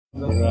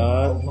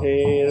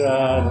Radhe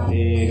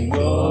Radhe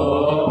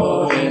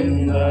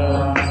Govinda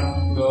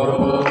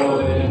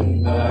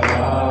Govinda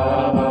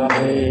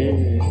Radhe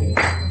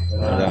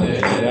Radhe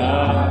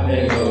Radhe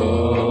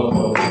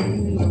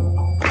Govinda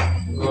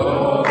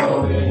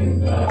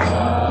Govinda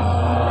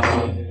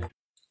Radhe.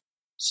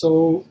 So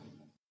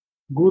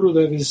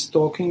Gurudev is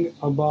talking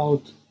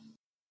about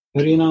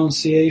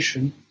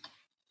renunciation.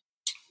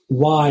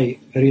 Why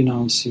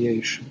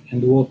renunciation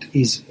and what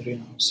is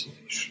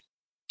renunciation?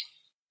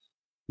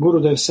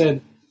 Gurudev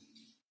said,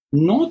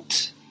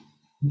 not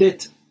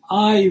that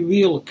I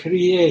will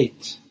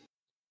create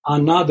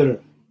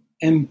another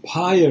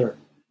empire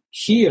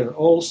here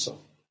also.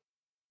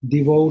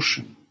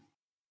 Devotion,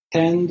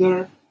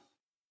 tender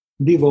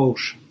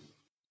devotion.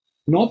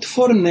 Not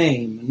for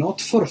name,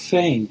 not for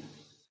fame.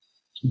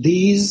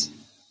 These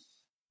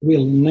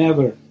will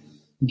never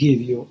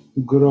give you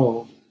to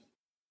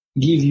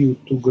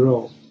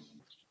grow.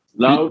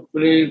 Loud,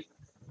 please.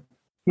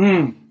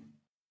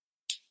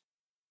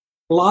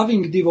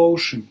 Loving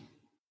devotion.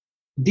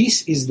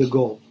 This is the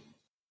goal.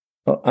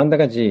 Oh,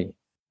 Andakaji.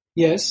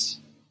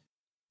 Yes.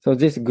 So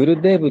this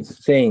Gurudev is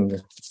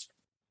saying,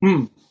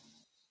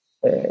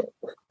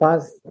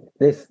 first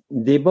this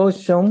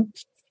devotion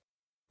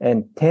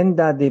and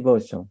tender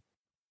devotion.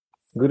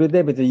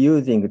 Gurudev is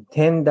using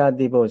tender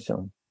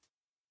devotion.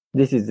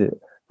 This is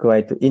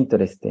quite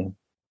interesting.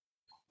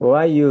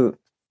 Why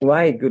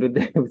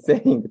Gurudev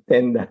saying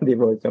tender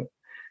devotion?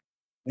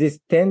 This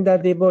tender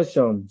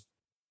devotion,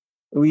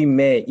 we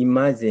may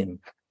imagine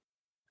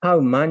how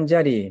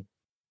Manjari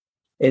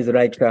is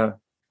like a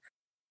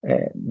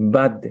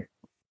bud,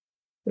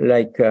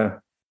 like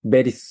a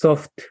very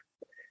soft,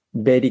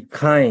 very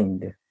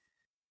kind,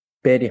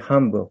 very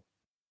humble.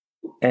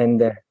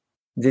 And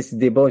this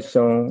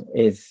devotion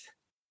is,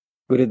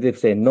 Gurudev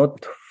say,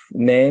 not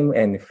name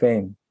and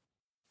fame,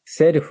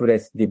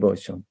 selfless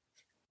devotion.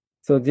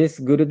 So this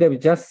Gurudev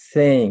just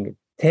saying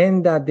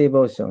tender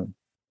devotion.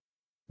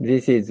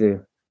 This is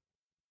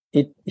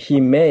he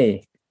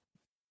may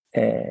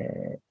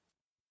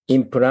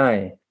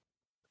imply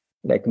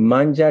like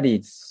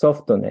Manjari's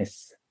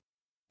softness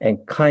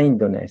and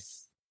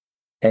kindness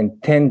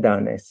and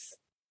tenderness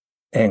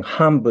and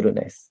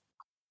humbleness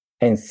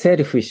and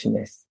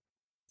selfishness.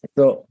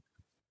 So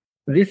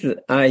this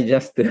I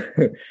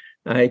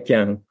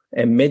can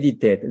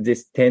meditate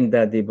this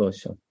tender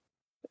devotion.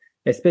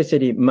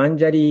 Especially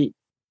Manjari's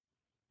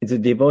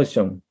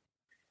devotion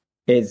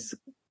is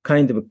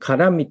kind of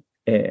calamity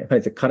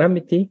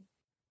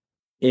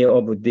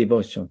of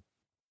devotion.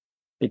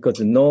 Because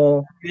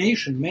no...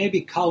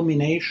 Maybe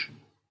culmination.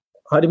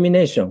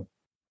 Culmination.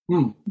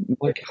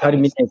 Like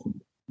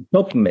culmination.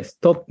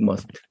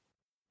 Topmost.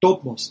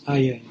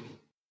 Yeah.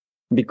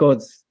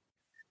 Because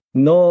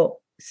no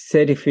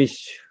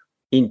selfish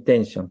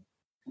intention.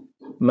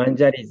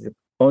 Manjari is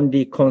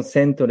only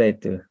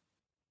concentrate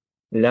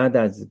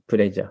Radha's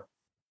pleasure.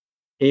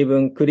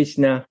 Even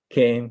Krishna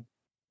came,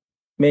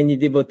 many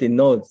devotees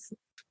knows.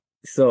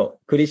 So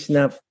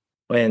Krishna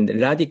and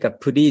Radhika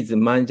pleased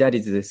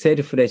Manjari's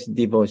selfless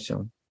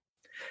devotion.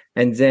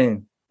 And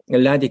then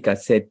Radhika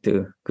said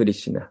to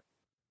Krishna,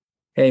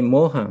 hey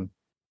Mohan,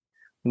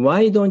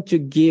 why don't you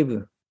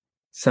give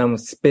some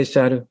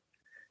special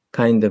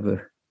kind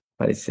of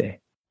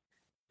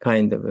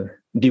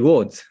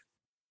rewards?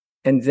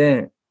 And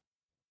then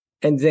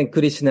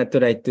Krishna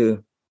tried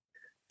to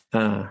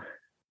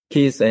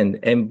kiss and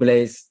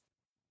embrace,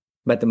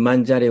 but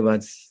Manjari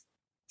was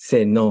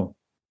say no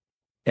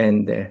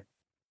and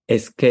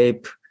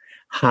escape,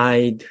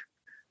 hide,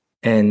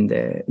 and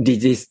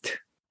resist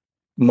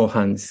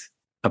Mohan's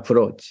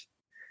approach.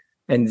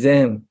 And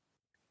then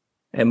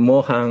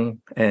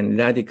Mohan and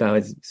Radhika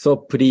was so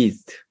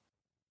pleased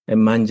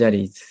and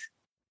Manjari's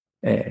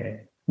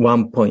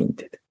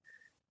one-pointed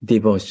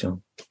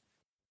devotion.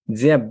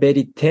 They are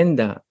very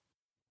tender,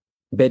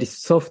 very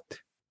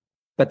soft,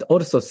 but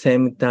also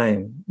same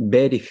time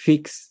very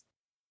fixed,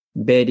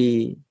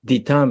 very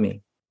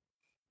determined,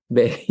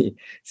 very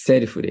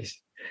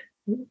selfish.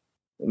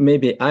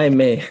 Maybe I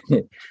may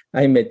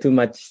too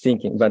much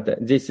thinking, but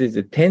this is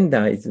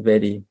tender is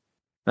very,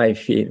 I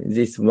feel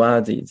this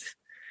word is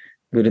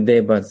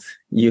Gurudev was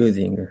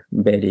using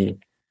very,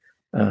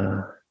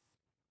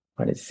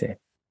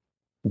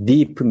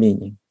 deep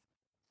meaning,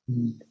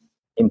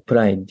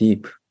 implied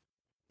deep.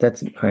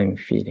 That's what I'm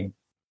feeling.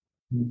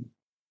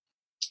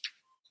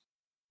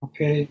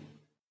 Okay.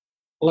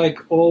 Like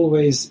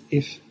always,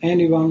 if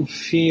anyone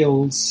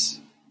feels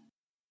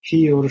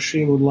he or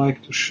she would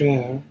like to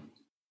share,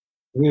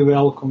 we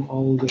welcome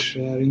all the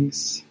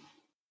sharings.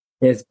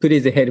 Yes,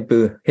 please help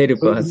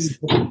us.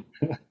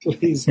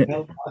 Please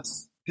help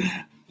us.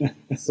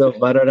 So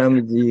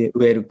Balaramji,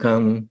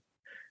 welcome.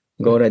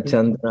 Gaura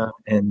Chandra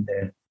and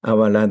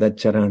our Radha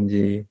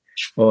Charanji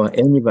or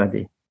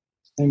anybody.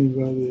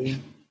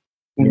 Anybody.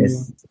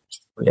 Yes,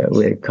 we are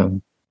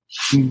welcome.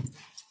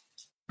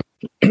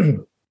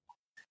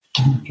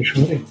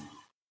 Kishore,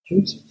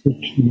 just put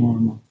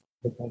normal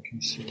that I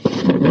can see.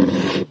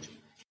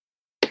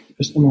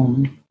 Just a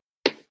moment.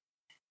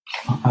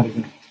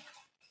 Arvind.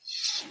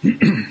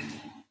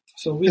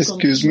 So we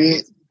Excuse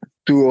me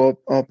to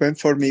open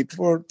for me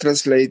for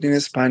translate in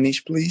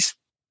Spanish, please.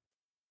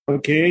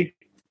 Okay.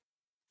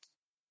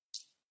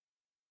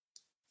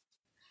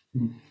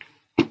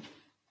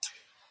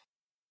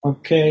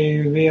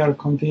 Okay, we are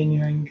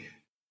continuing.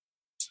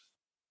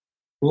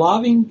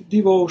 Loving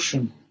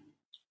devotion.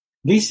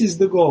 This is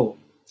the goal.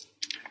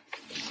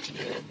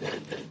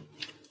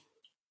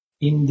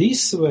 In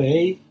this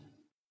way,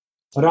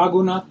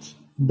 Raghunath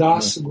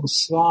Das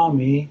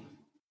Goswami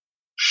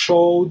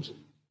showed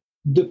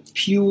the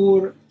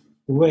pure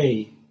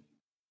way.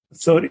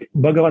 Sorry,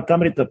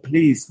 Bhagavatamrita,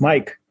 please,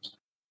 Mike.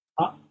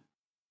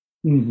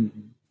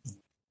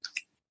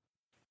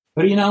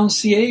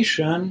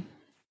 Renunciation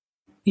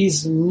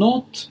is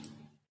not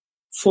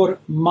for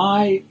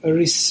my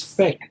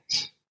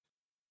respect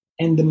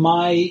and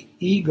my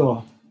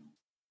ego.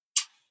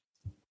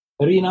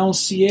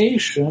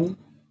 Renunciation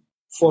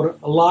for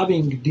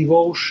loving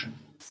devotion.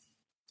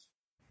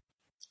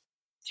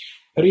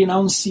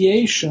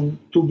 Renunciation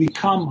to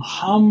become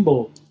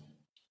humble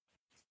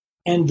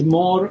and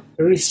more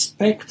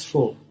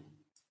respectful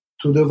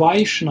to the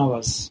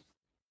Vaishnavas.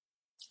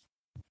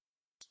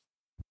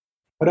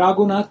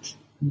 Raghunath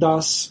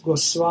Das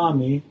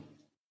Goswami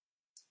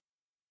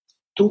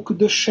took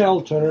the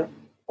shelter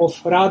of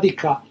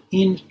Radhika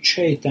in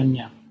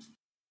Chaitanya.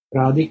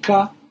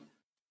 Radhika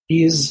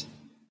is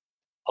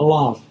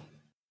love.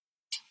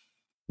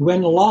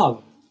 When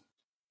love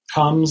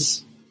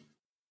comes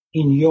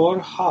in your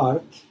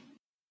heart,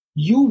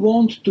 you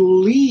want to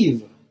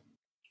leave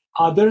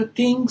other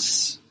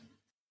things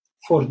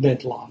for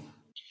that love.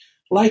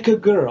 Like a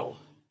girl.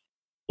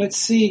 Let's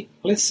say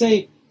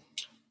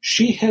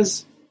she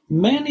has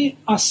many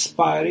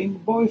aspiring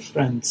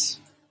boyfriends.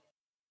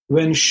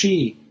 When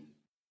she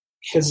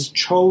has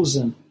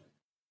chosen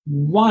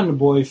one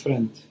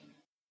boyfriend,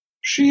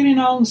 she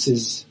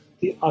renounces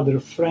the other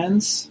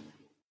friends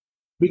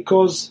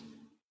because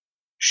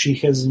she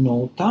has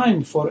no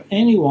time for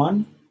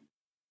anyone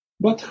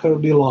but her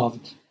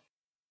beloved.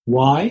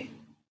 Why?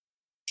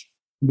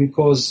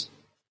 Because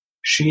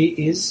she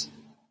is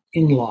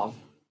in love.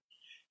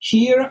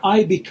 Here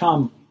I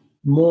become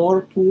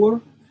more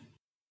poor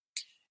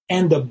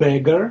and a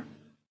beggar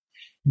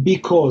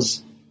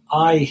because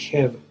I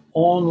have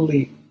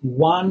only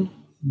one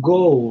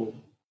goal: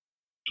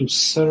 to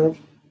serve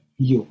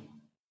you.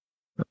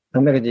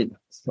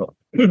 So,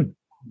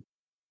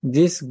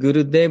 this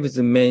Gurudev's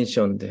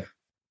mentioned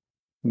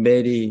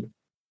very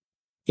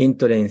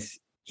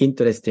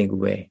interesting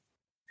way,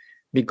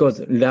 because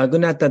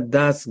Raghunatha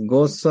Das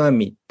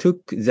Goswami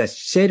took the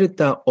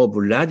shelter of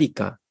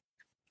Radhika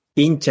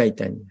in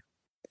Chaitanya.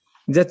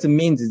 That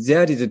means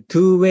there is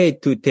two ways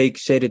to take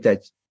shelter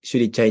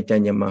Sri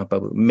Chaitanya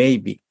Mahaprabhu.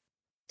 Maybe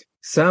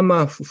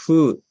someone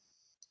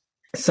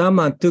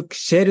took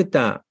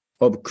shelter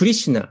of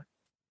Krishna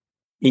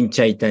in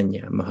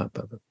Chaitanya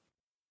Mahaprabhu.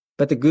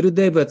 But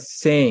Gurudev was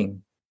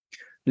saying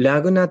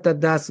Raghunatha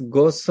Das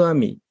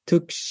Goswami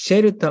took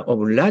shelter of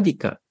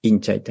Radhika in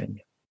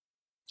Chaitanya.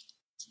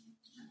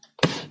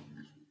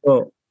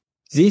 So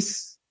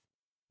this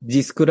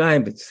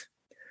describes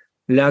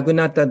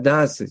Raghunatha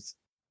Das's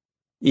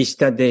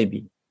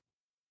Ishtadevi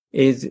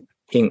is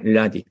in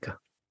Radhika.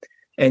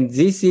 And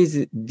this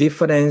is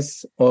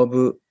difference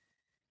of,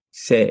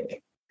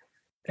 say,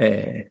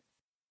 Raganuga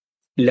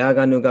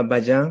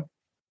Bhajan,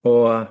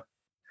 or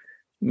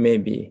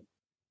maybe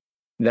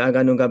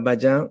Raganuga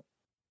Bhajan,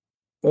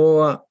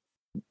 or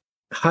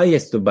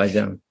highest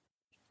bhajan.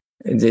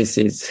 This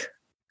is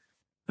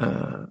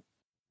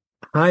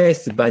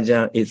highest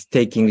bhajan is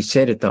taking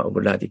shelter of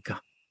Radhika.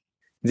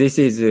 This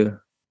is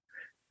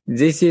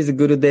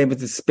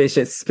Gurudev's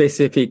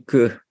specific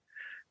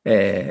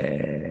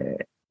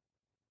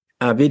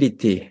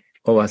ability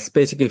or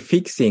specific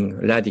fixing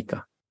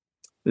Radhika.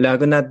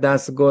 Raghunath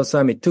Das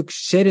Goswami took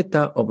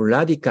shelter of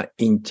Radhika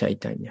in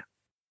Chaitanya.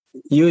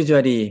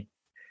 Usually,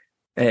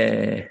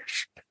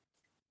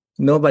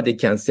 nobody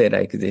can say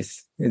like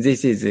this.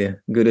 This is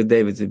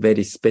Gurudev's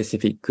very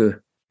specific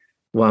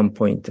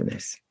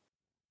one-pointedness.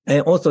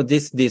 And also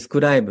this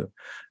describes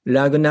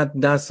Raghunath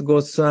Das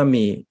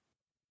Goswami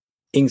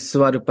in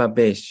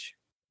Swarupavesh.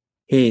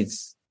 He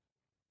is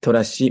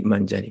Tulasi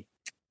Manjari.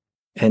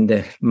 And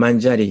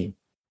Manjari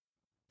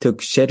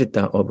took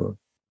shelter of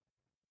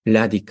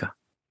Radhika.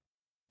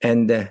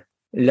 And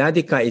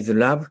Radhika is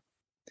love.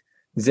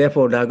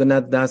 Therefore,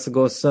 Raghunath Das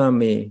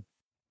Goswami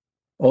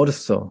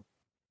also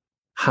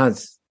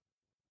has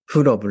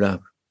full of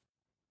love,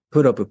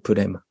 full of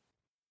prema.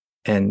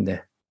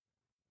 And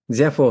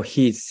therefore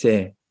he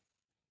say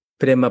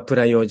prema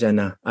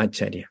prayojana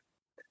acharya.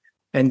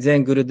 And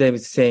then Gurudev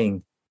is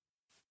saying,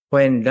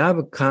 when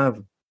love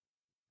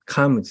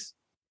comes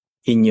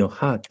in your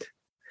heart,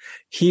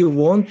 he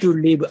want to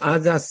leave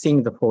other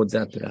things for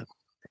that love.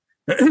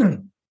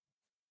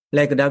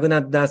 Like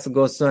Raghunath Das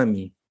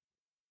Goswami,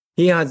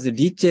 he has the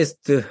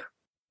richest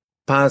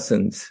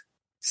person's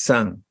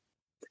son,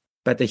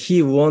 but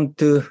he want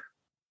to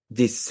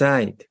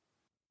decide,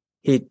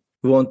 he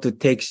want to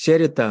take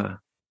shelter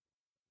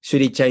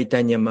Sri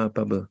Chaitanya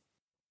Mahaprabhu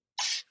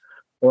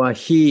or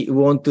he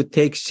want to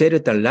take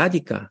shelter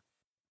Radhika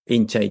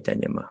in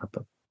Chaitanya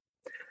Mahaprabhu.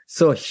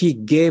 So he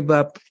gave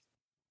up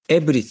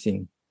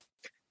everything.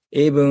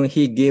 Even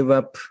he gave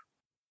up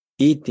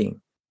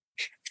eating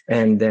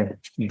and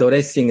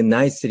dressing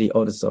nicely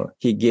also.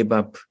 He gave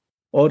up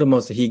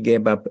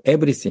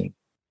everything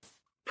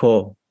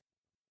for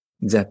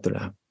that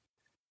love.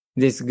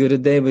 This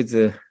Gurudev's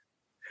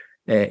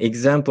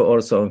example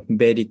also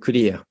very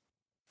clear.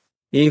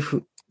 If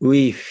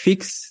we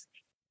fix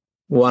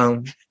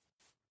one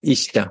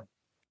Ishta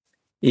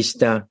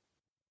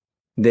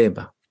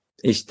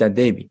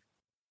Devi,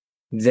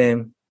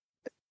 then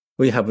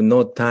we have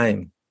no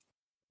time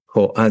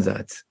for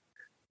others.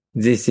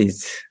 This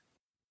is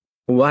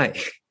why,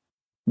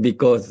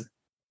 because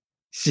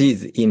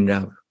she's in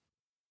love.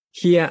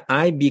 Here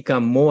I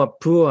become more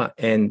poor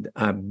and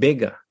a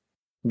beggar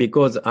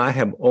because I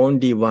have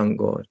only one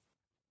goal,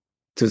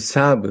 to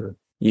serve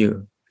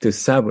you, to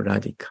serve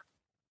Radhika.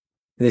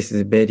 This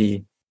is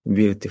very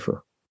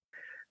beautiful.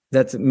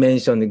 That's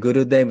mentioned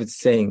Gurudev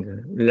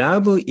saying,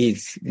 love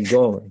is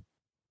goal.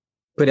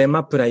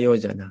 Prema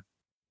prayojana.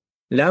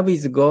 Love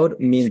is goal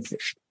means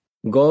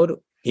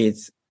goal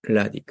is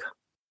Radhika.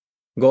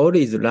 Goal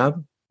is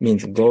love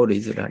means goal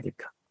is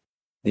Radhika.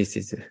 This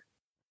is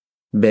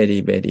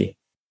very, very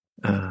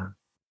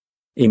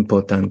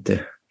important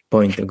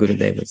point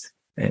Gurudev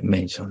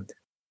mentioned.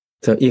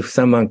 So if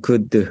someone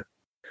could do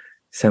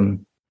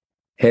some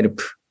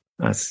help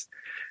us,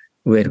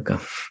 welcome.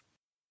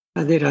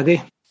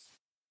 Radhe.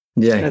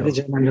 Jai Radhe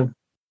Janandu.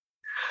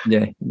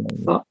 Jai.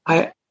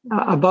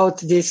 About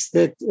this,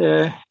 that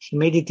he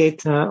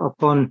meditate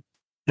upon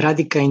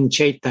Radhika in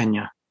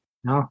Chaitanya.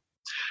 No,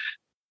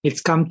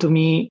 it's come to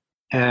me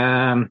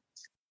that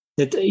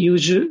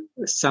usually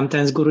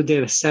sometimes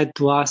Gurudev said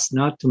to us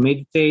not to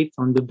meditate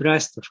on the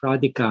breast of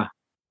Radhika,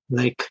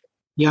 like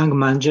young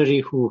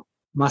Manjari who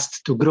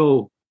must to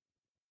grow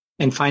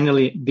and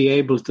finally be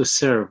able to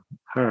serve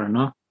her.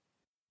 No,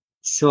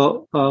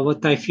 so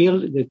what I feel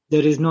that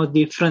there is no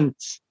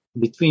difference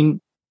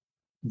between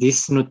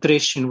this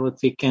nutrition what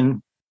we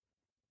can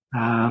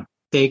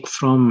take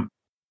from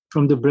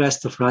the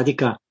breast of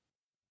Radhika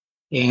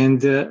and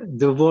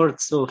the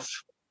words of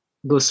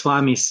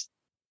Goswamis,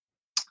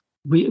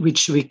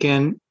 which we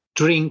can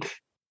drink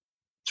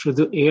through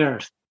the air.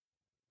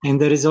 And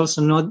there is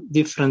also no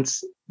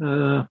difference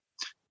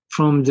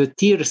from the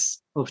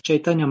tears of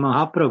Chaitanya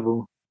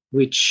Mahaprabhu,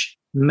 which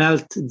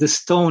melt the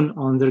stone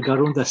on the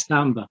Garunda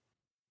Stamba.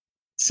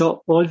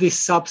 So all this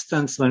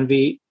substance, when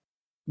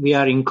we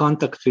are in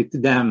contact with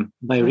them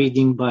by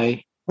reading,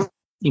 by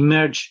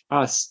immerse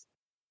us,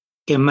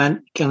 can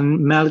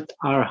melt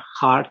our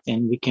heart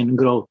and we can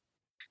grow.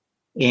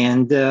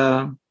 And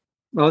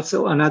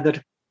also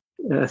another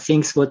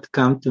things what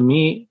come to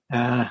me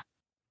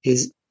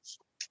is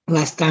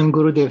last time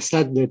Gurudev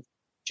said that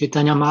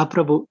Chaitanya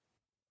Mahaprabhu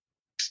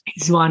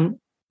is one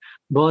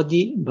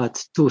body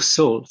but two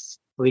souls.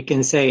 We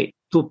can say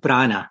two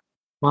prana,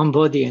 one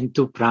body and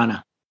two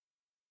prana.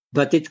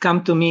 But it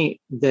come to me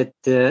that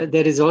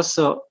there is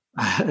also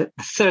a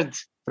third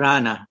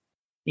prana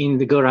in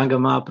the Gauranga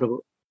Mahaprabhu.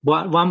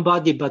 One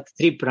body but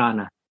three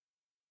prana.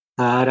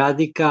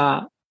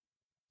 Radhika,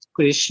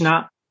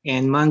 Krishna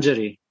and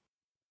Manjari.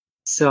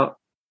 So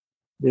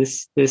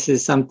this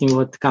is something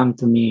what come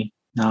to me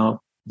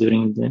now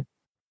during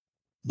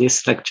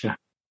this lecture.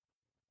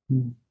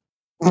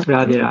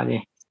 Radhe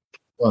Radhe.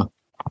 Wow.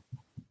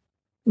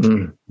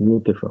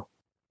 Beautiful.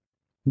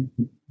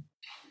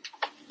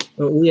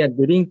 We are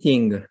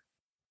drinking,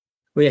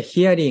 we are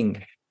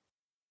hearing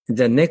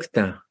the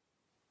nectar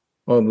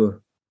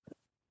of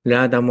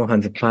Radha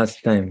Mohan's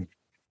pastime.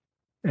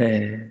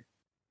 I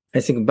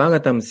think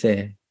Bhagavatam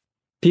says,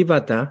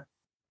 Pivata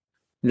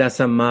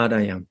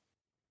Rasamarayam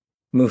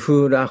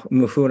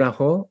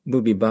Muhuraho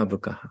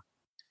Bhubibhavukaha.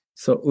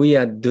 So we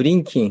are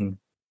drinking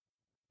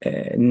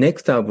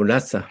nectar of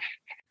rasa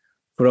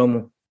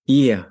from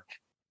ear,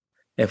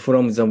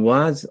 from the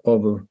words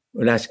of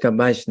Rashika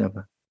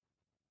Vaishnava,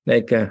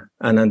 like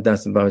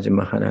Anandas Bhaji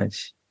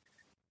Maharaj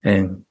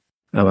and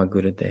our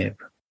Gurudev.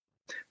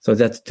 So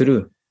that's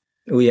true.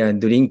 We are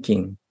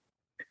drinking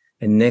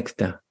a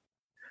nectar.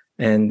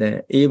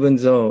 And even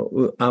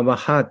though our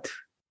heart,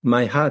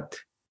 my heart,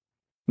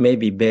 may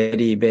be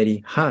very,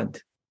 very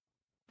hard,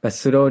 but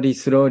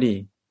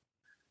slowly,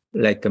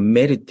 like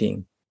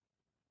melting,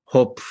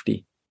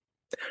 hopefully.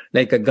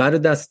 Like a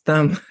Garuda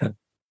stamp,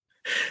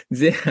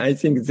 I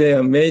think they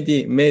are made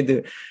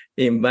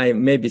in by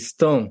maybe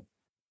stone.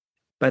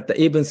 But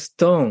even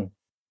stone,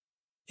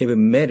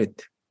 even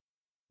melt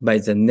by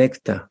the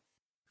nectar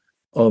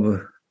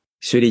of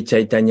Sri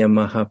Chaitanya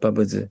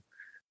Mahaprabhu's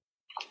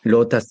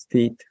lotus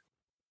feet,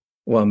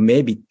 or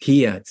maybe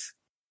tears.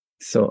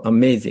 So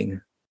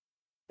amazing.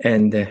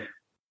 And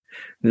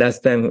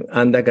last time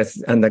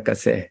Andaka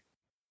said,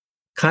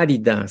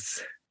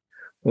 Kalidas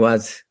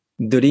was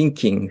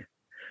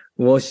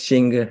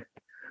washing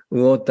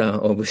water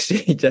of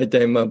Sri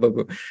Chaitanya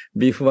Mahaprabhu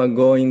before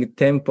going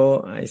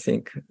temple, I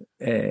think.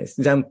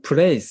 Then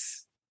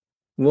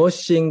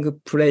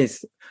washing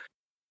place,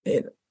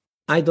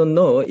 I don't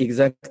know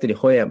exactly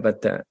where,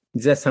 but there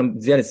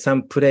is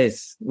some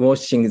place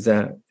washing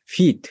the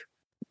feet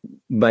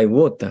by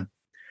water.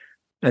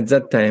 At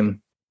that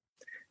time,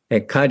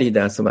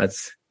 Kalidas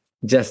was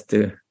just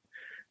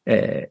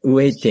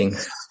waiting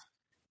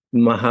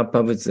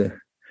Mahaprabhu's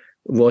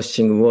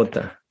washing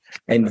water.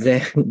 And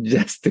then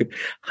just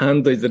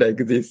hand is like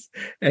this.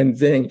 And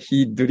then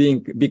he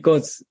drink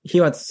because he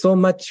had so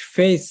much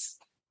faith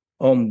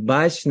on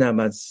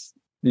Vaishnava's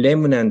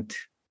remnant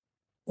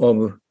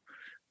of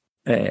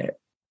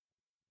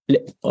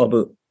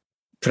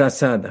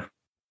prasada,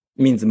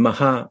 means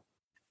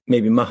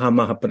maybe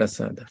Maha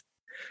prasada.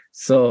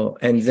 So,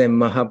 and then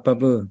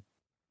Mahaprabhu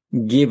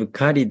give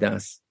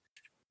Kalidas,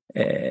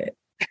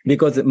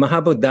 because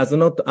Mahaprabhu does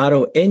not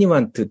allow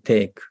anyone to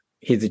take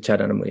his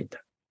Charanamrita,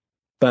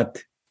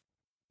 but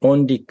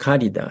only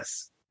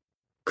Kalidas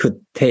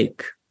could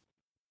take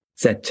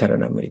that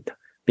Charanamrita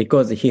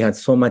because he had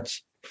so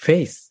much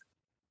faith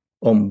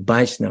on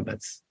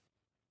Vaishnava's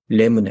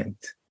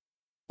remnant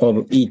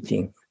of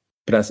eating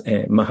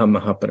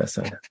Maha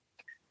Prasada.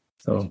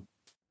 So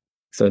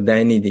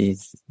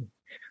Dayanidhi's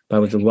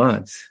Prabhupada's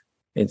words,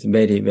 it's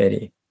very,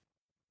 very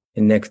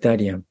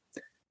nectarian.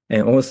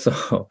 And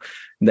also,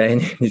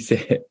 Dayanidhi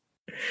said,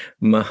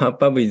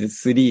 Mahaprabhu is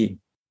 3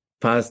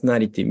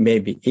 personality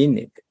maybe in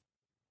it.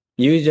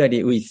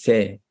 Usually we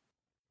say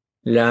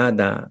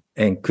Radha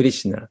and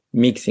Krishna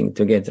mixing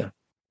together.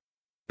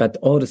 But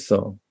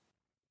also,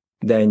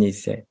 Dayanidhi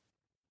said,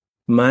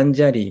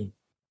 Manjari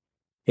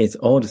is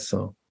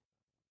also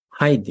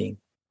hiding.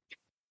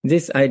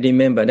 This I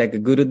remember, like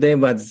Gurudev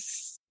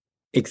was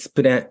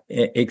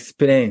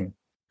explain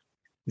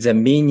the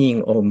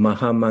meaning of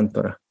Maha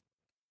Mantra.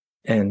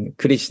 And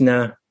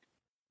Krishna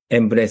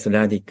embraced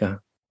Radhika.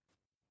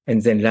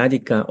 And then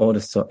Radhika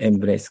also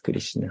embraced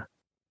Krishna.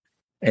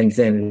 And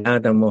then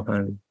Radha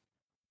Mohan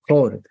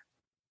called,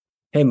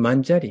 hey,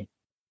 Manjari.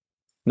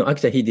 No,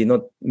 actually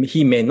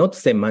he may not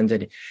say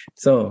Manjari.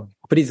 So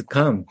please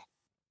come.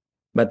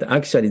 But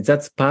actually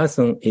that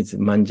person is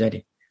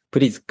Manjari.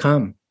 Please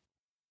come.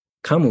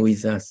 Come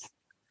with us.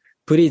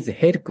 Please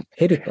help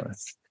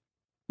us.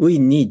 We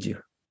need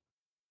you.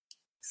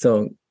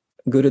 So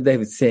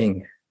Gurudev is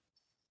saying,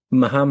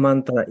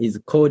 Mahamantra is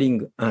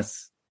calling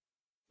us.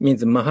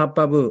 Means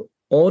Mahaprabhu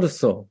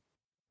also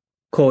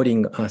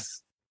calling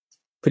us.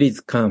 Please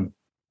come.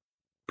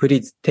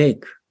 Please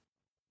take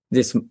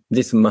this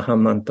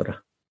Mahamantra.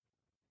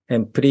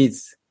 And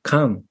please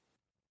come.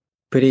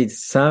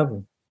 Please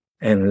serve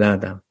and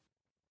Radha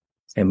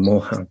and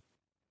Mohan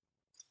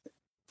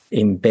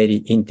in very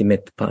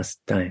intimate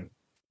pastime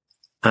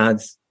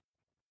as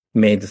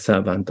maid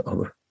servant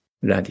of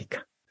Radhika.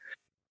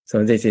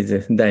 So this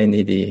is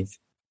Dayanidhi's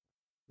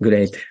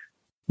great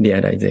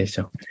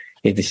realization.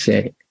 It's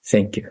shared.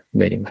 Thank you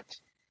very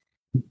much.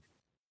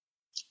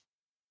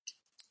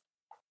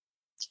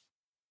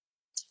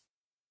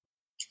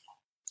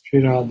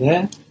 Shri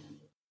Radhe.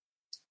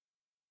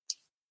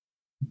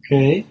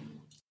 Okay,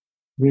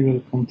 we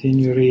will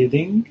continue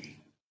reading.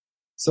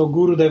 So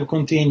Gurudev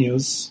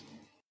continues.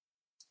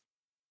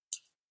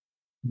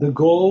 The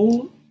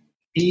goal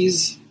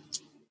is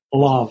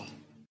love.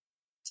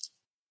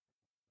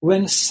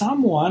 When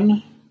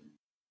someone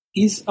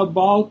is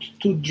about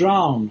to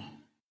drown,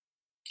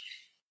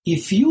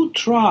 if you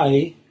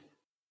try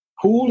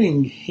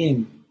pulling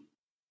him,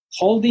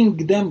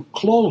 holding them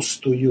close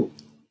to you,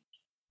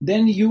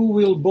 then you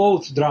will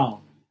both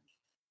drown.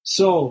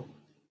 So,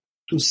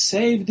 to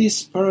save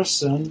this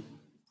person,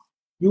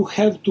 you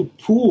have to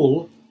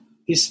pull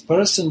this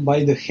person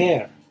by the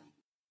hair.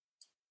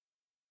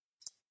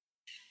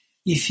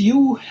 If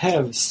you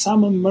have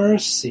some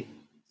mercy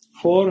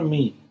for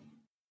me,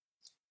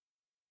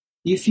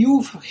 if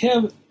you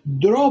have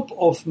drop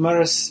of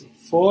mercy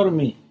for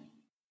me,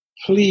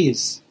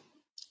 please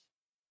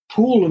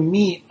pull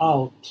me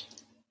out.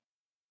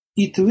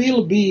 It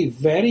will be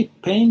very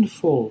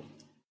painful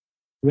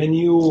when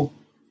you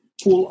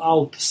pull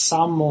out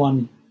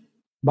someone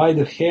by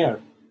the hair.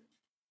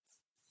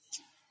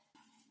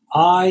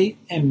 I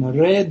am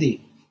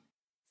ready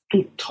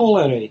to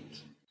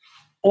tolerate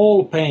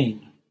all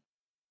pain,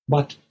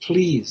 but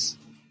please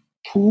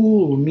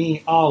pull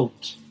me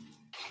out.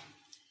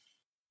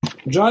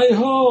 Jai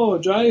Ho,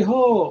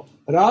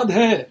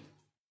 Radhe.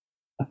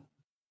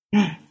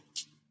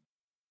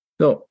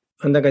 So,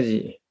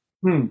 Andakaji.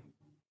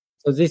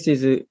 So this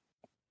is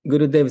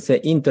Gurudev say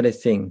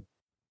interesting.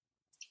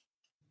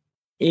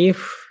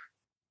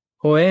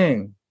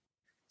 When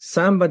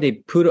somebody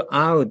pull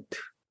out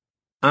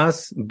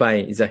us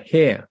by the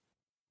hair,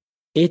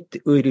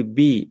 it will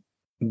be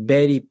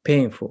very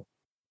painful.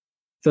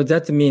 So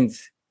that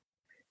means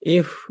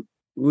if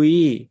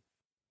we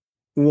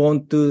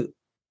want to,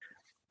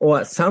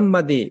 or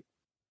somebody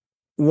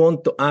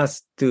want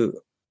us to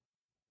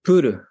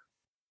pull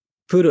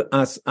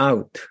us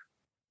out,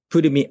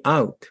 pull me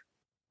out,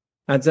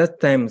 at that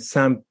time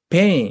some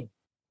pain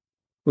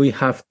we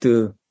have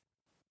to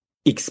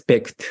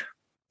expect.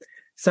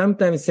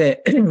 Sometimes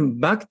say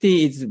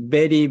bhakti is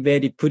very,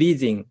 very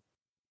pleasing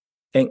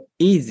and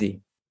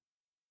easy.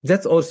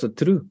 That's also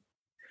true.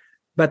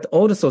 But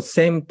also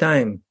same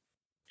time,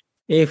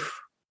 if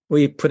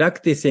we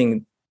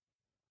practicing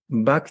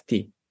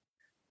bhakti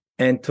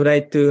and try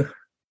to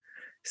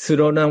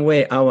throw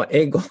away our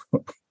ego,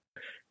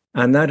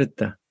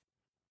 anartha,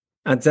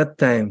 at that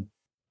time,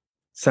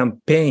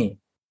 some pain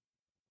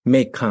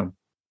may come.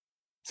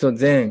 So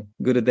then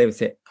Gurudev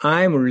said,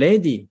 I'm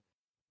ready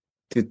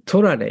to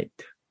tolerate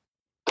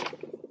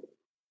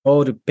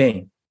all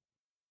pain.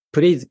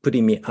 Please put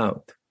me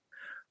out.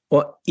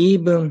 Or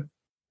even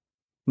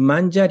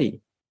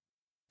Manjari,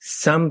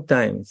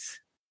 sometimes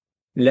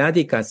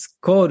Radhika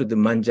scolded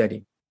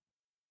Manjari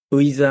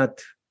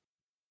without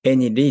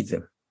any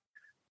reason.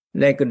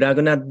 Like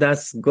Raghunath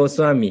Das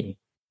Goswami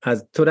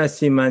as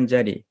Tulasi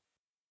Manjari,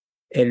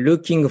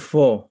 looking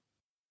for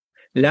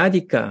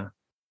Radhika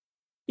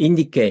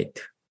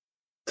indicate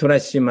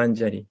Tulasi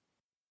Manjari,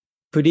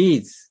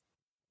 please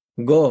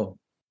go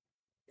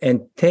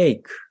and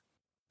take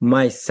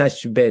my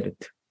sash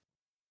belt,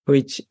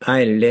 which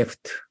I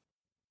left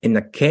in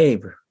a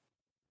cave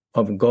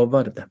of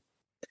Govardhan.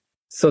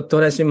 So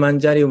Tulasi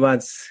Manjari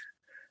was,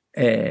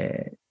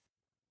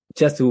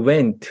 just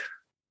went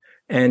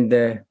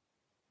and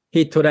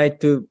he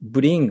tried to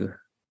bring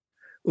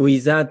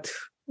without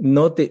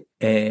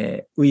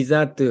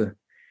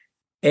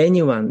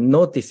anyone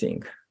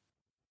noticing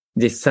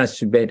the sash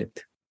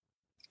belt.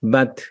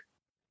 But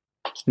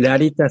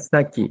Lalita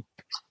Saki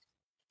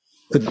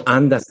could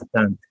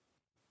understand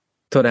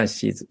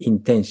Tulasi's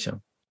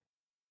intention.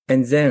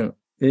 And then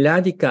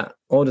Radhika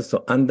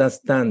also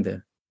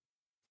understand.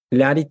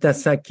 Lalita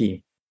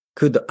Saki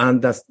could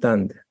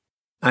understand.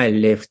 I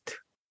left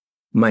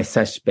my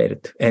sash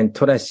belt, and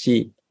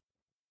Tulasi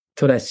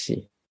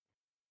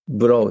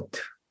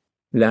brought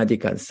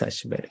Radhika's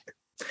sash belt.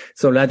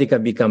 So Radhika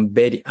became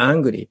very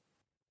angry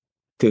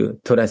to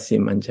Tulasi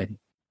Manjari.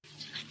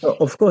 So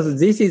of course,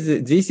 this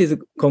is a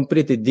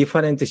completely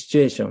different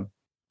situation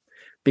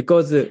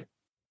because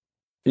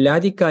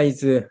Radhika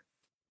is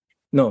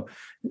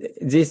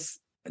this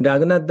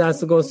Raghunath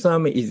Das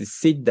Goswami is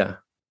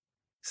Siddha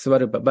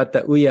Swarupa,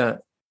 but we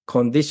are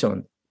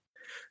conditioned.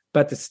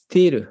 But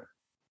still,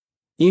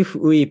 if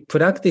we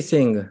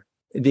practicing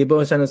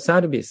devotional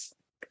service,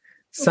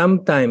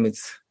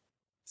 sometimes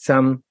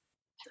some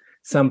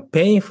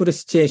painful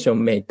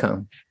situation may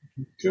come.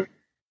 Sure.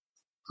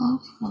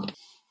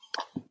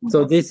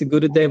 So this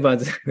Gurudev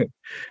was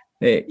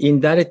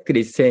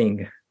indirectly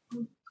saying,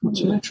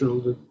 It's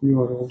natural that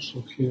you are also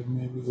here,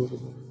 maybe.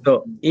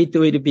 so it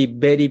will be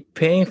very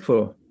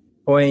painful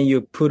when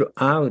you pull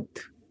out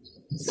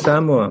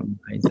someone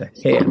by the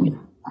hair.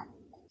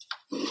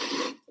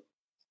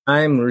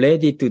 I'm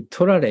ready to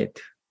tolerate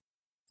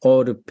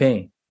all the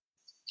pain.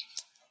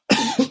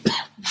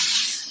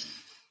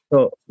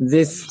 So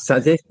this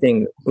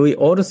suggesting we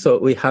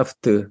have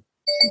to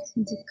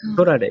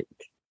tolerate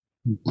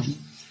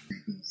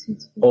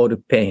all the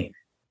pain.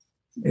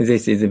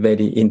 This is a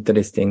very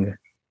interesting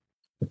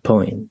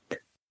point,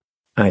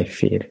 I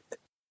feel it.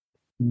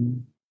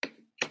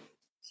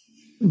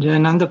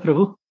 Jayananda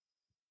Prabhu?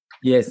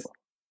 Yes.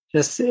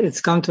 Just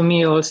it's come to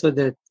me also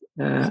that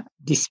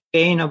this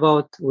pain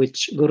about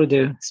which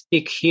Gurudev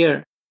speak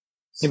here,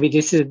 maybe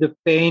this is the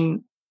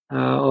pain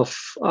of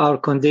our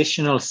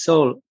conditional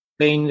soul,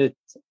 pain that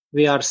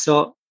we are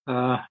so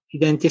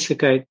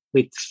identified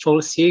with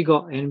false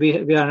ego, and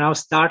we are now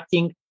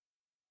starting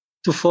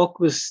to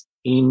focus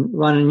in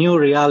one new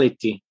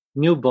reality,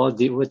 new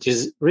body, which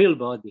is real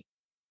body.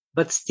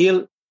 But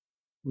still,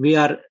 we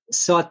are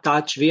so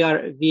attached.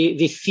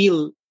 We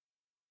feel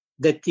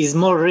that is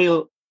more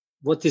real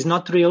what is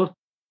not real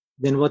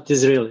than what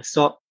is real.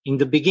 So in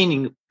the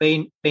beginning,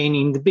 pain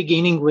in the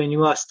beginning when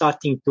you are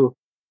starting to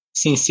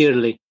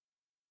sincerely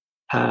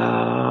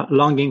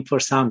longing for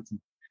something.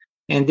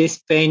 And this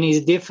pain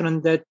is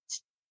different than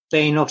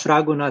pain of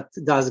Raghunath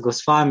Das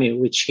Goswami,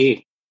 which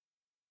he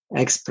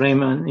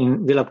explained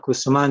in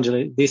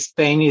Vilapa-Kusumanjali. This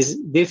pain is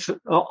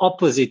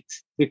opposite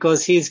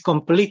because he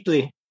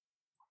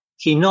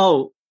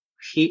know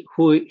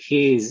who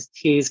he is.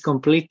 He is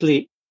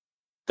completely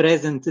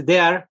present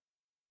there.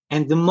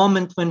 And the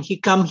moment when he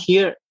come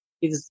here,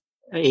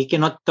 he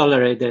cannot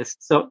tolerate this.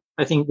 So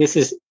I think this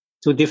is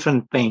two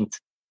different pains.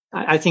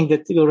 I think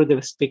that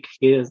Gurudev speak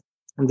here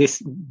on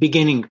this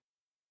beginning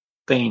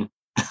pain.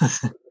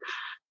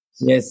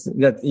 Yes,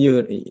 that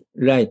you're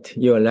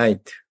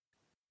right.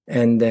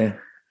 And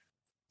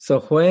so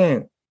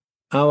when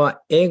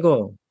our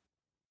ego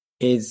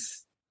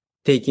is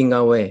taken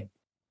away,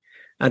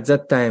 at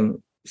that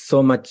time,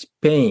 so much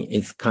pain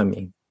is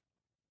coming.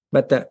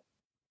 But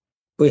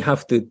we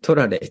have to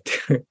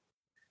tolerate.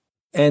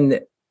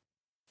 And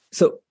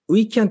so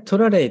we can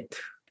tolerate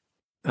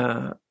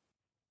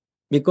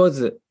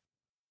because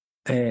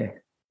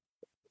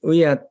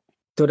we are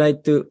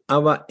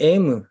our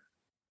aim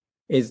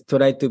is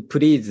try to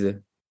please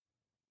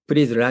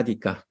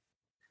Radhika.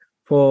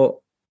 For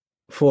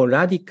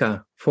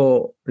Radhika's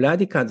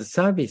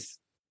service,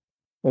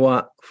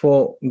 or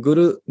for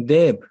Guru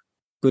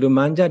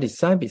Manjari's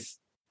service.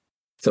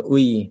 So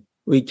we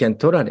can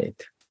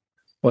tolerate,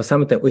 or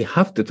sometimes we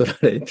have to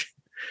tolerate.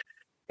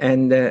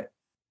 And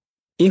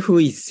if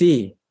we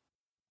see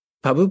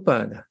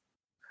Prabhupada,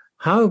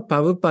 how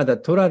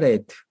Prabhupada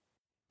tolerate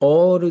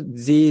all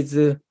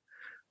these,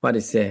 what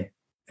is say,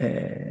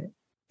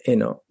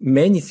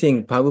 many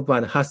things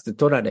Prabhupada has to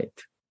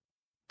tolerate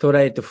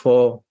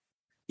for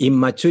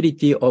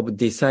immaturity of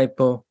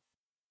disciple.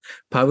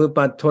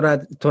 Prabhupada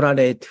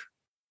tolerate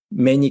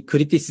many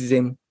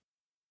criticism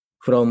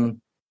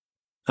from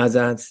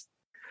others,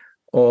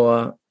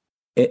 or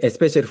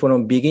especially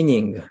from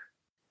beginning,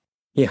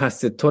 he has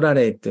to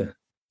tolerate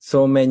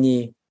so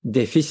many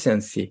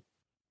deficiency.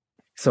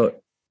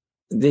 So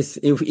this,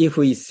 if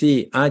we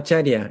see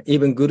Acharya,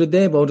 even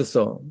Gurudev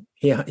also,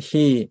 he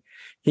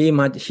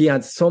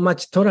has so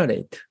much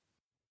tolerate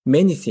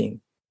many things,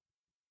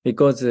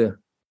 because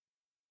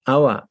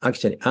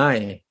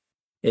I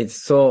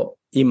is so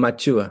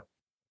immature.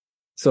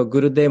 So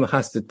Gurudev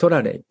has to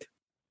tolerate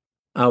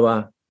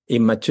our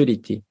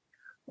immaturity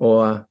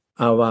or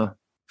our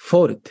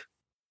fault.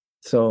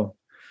 So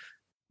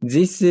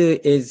this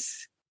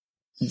is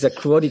the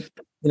quality,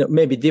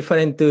 maybe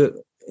different.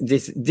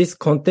 This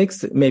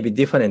context may be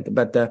different,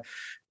 but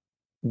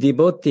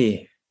real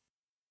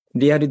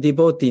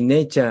devotee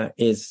nature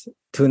is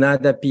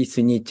tunadapi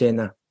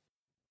sunichena,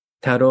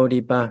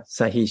 taroriba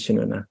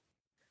sahishnuna,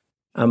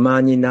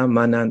 amanina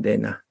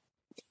manandena,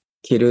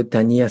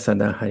 kirutaniya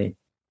sadahari.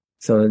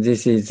 So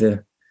this is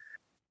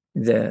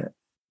the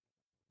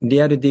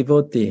real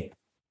devotee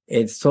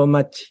is so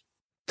much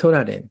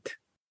tolerant.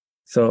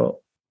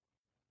 So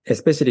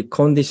especially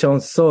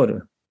conditioned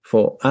soul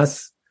for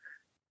us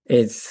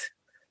is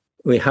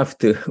we are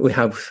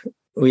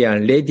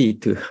ready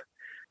to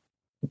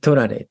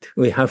tolerate.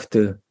 We have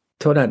to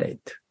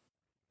tolerate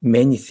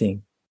many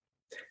things.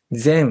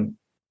 Then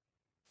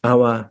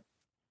our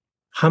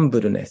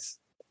humbleness,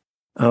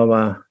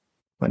 our,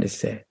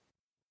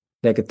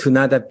 like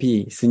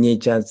tunadapi,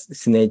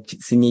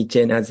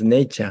 sunichena's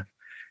nature,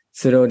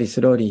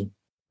 slowly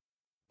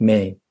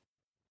may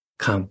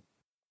come.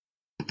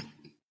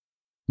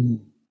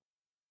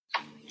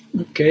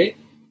 Okay.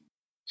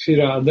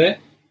 Shirade.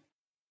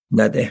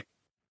 Nade.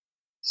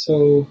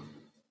 So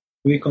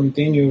we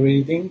continue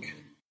reading.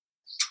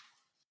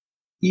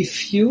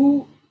 If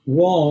you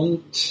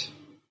want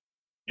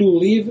to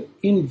live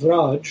in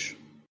Vraj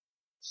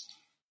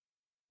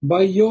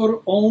by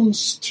your own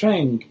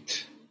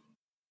strength,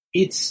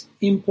 it's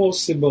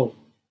impossible.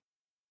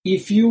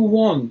 If you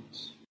want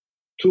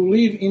to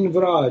live in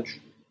Vraj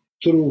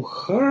through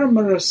her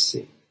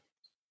mercy,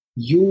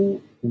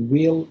 you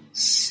will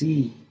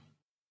see.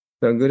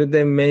 So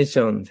Gurudev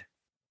mentioned,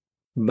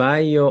 by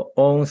your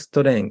own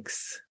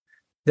strength,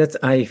 that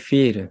I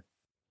feel,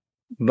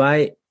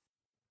 by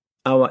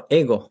our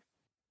ego,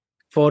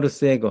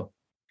 false ego.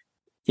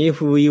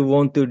 If we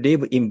want to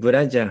live in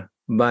Vraja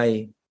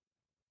by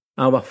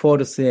our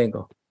false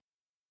ego,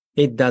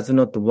 it does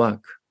not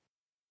work.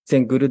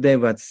 Then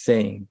Gurudev was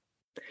saying,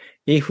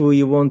 if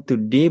we want to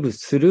live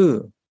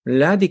through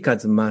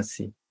Radhika's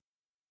mercy,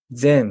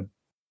 then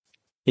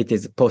it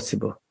is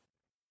possible.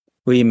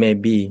 We may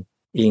be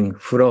in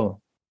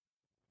flow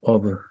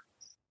of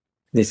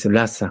this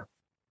rasa,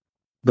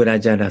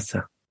 Vraja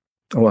rasa,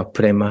 or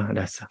prema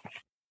rasa.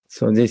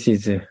 So this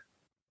is a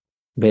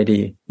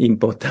very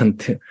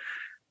important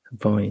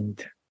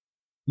point.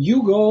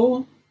 You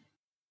go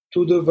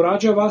to the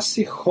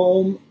Vrajavasi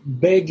home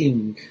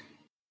begging,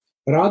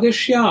 Radhe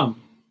Shyam,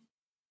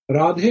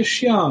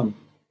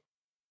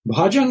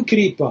 Bhajan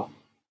Kripa,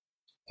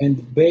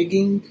 and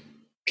begging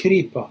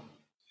Kripa.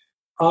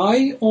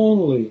 I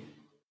only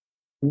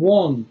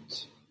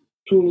want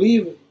to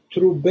live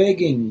through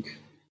begging.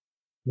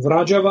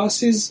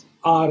 Vrajavasis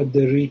are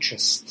the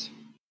richest.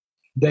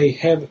 They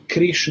have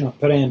Krishna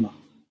Prema.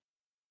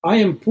 I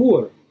am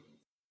poor.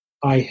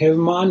 I have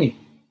money,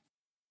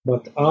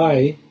 but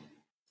I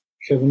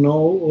have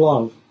no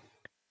love.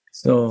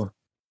 So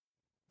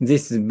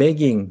this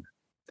begging,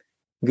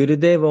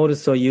 Gurudev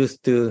also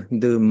used to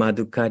do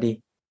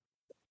Madhukari,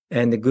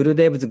 and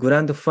Gurudev's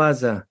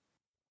grandfather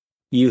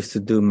used to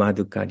do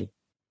Madhukari.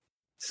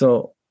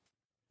 So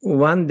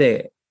one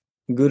day,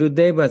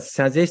 Gurudev was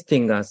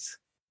suggesting us,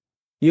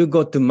 you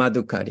go to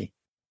Madhukari.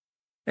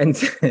 And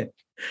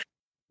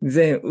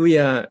then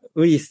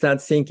we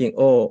start thinking,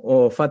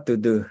 what to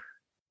do.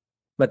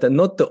 But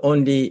not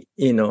only,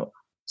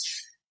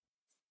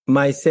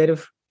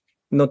 myself,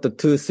 not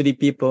 2-3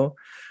 people,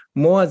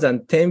 more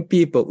than 10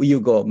 people, you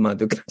go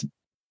Madhukari.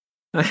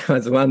 I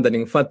was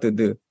wondering what to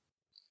do.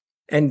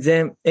 And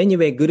then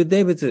anyway,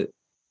 Gurudev's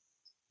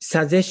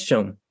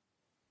suggestion.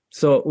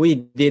 So we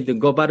did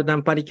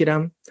Govardhan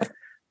Parikuram.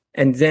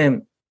 And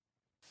then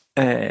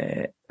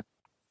I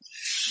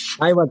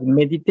was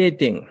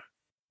meditating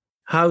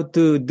how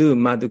to do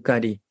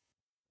Madhukari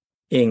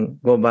in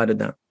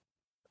Govardhan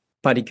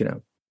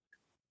Parikuram.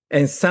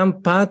 And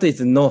some part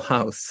is no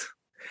house.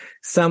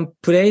 Some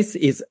place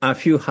is a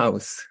few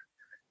house.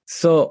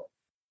 So,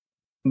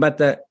 but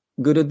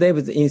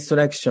Gurudev's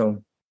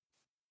instruction,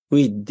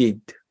 we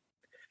did.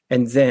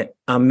 And then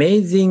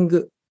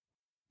amazing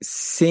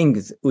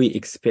things we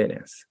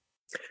experience.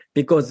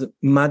 Because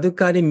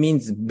Madhukari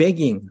means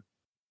begging.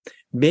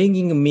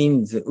 begging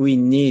means we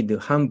need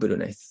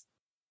humbleness.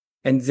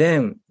 And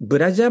then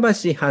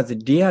Brajavashi has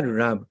real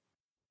love,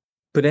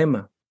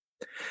 prema.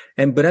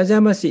 And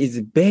Brajavashi is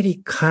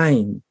very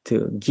kind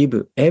to give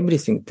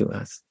everything to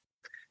us.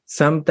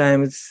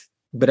 Sometimes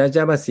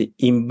Brajavashi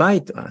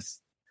invite us.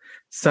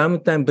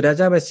 Sometimes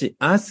Brajavashi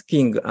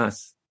asking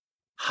us,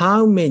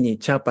 how many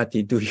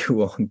chapati do you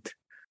want?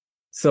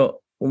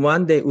 So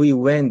one day we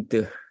went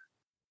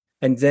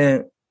and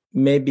then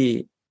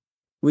maybe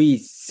we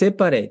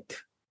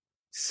separate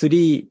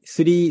three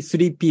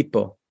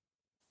people.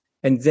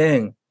 And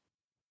then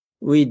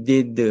we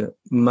did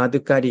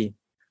madhukari.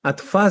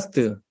 At first,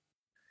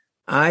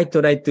 I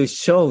tried to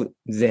show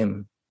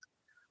them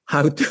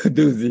how to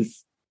do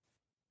this.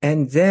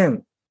 And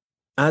then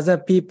other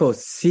people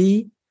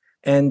see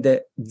and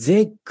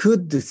they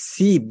could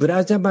see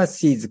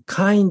Brajavasi's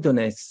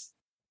kindness,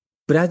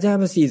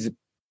 Brajavasi's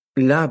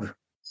love.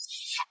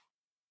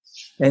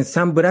 And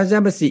some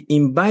Brajavasi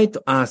invite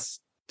us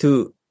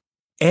to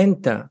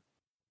enter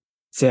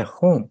their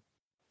home.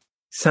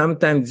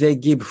 Sometimes they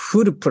give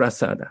full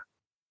prasada.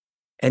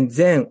 And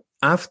then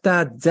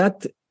after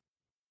that,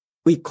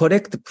 we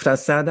collect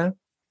prasada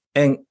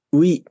and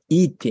we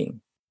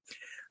eating.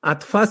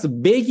 At first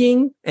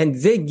begging and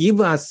they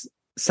give us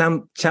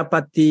some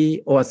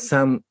chapati or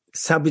some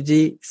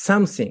sabji,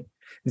 something.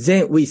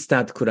 Then we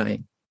start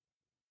crying.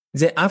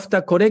 Then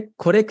after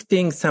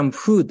collecting some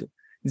food,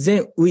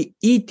 then we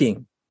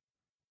eating,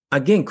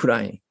 again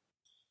crying.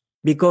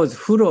 Because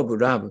full of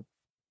love,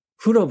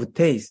 full of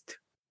taste.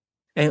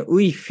 And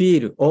we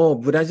feel, oh,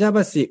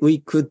 Brajavasi, we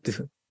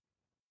could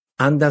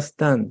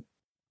understand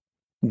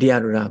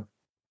real love.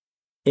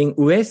 In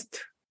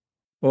West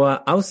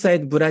or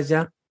outside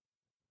Braja,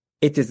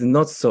 it is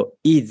not so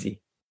easy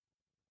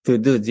to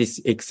do this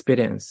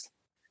experience.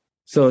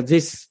 So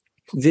this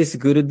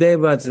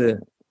Gurudev was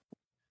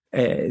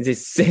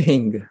this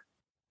saying,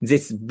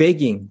 this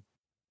begging,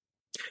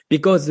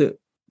 because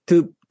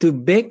to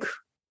beg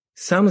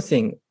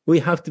something, we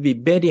have to be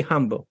very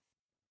humble.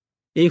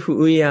 If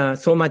we are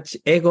so much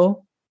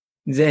ego,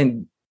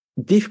 then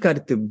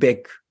difficult to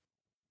beg.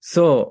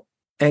 So,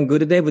 and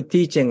Gurudev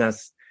teaching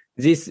us,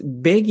 this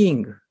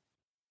begging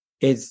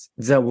is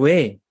the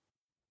way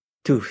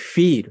to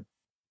feel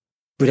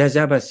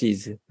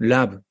Brajavasi's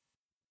love.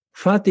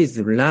 What is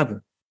love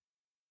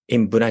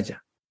in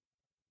Braja?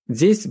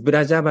 This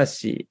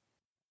Brajavasi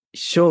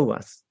show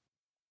us,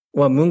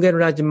 or Mungal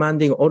Raj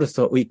Manding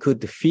also we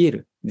could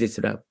feel this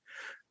love.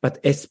 But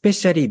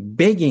especially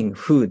begging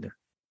food,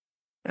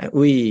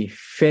 we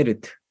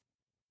felt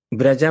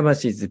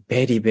Brajavasi is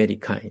very, very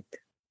kind.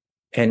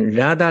 And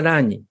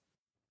Radharani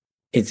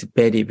is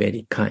very,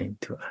 very kind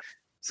to us.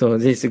 So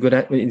this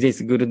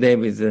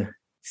Gurudev is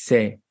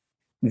say,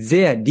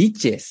 they are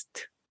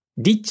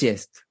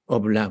richest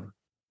of love.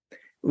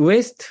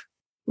 West,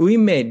 we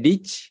may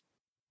rich,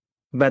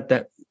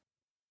 but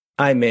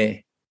I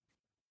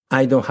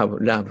don't have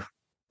love.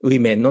 We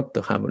may not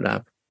have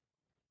love.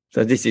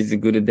 So this is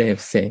Gurudev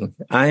saying,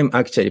 I'm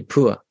actually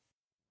poor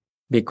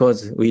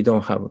because we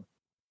don't have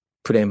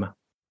prema.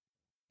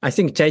 I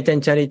think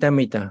Chaitanya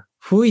Charitamrita,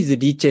 who is the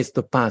richest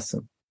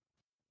person?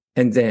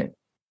 And then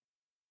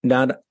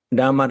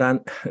Ramanandaya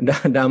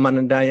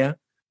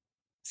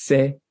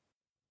say,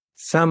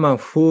 someone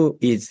who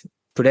is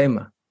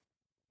prema,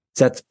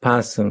 that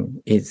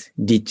person is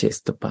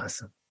richest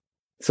person.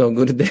 So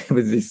Gurudev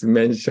is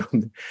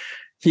mentioned.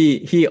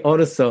 He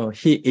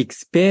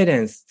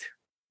experienced,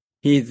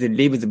 he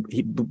lived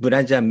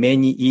Braja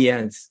many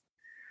years.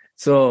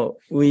 So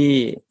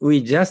we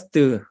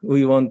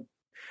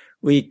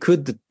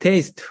could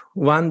taste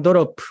one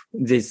drop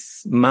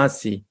this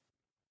mercy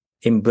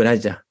in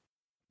Braja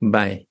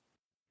by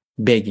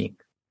begging,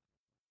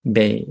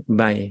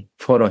 by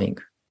following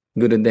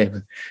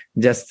Gurudev.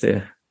 Just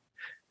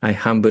I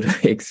humble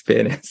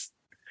experience.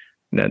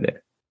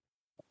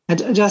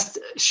 Just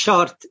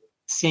short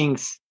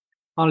things,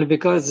 only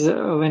because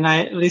when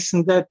I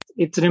listened that,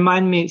 it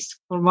reminded me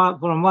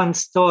from one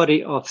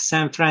story of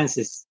St.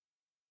 Francis.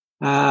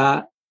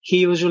 He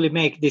usually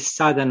make this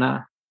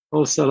sadhana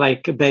also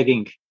like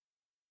begging.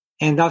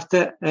 And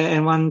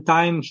one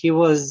time he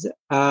was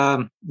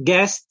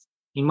guest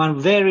in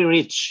one very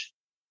rich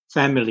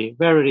family,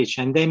 very rich,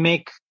 and they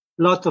make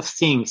lot of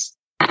things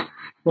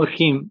for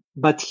him,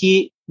 but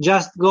he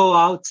just go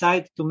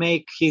outside to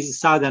make his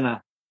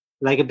sadhana,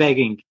 like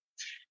begging.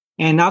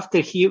 And after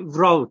he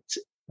wrote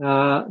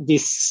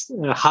this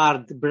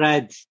hard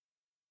bread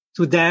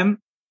to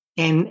them,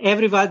 and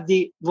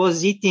everybody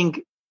was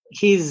eating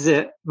his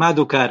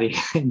madhukari.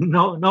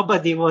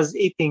 Nobody was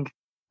eating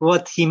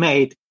what he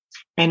made,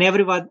 and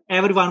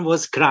everyone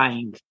was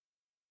crying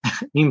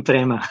in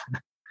prema.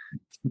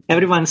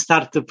 Everyone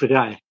started to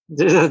cry.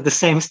 The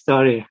same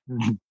story.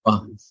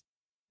 Wow.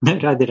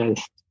 Radhe.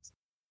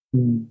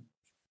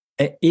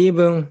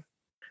 Even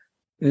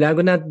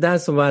Raghunath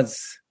Das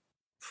was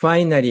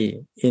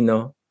finally,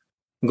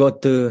 go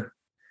to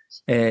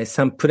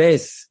some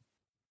place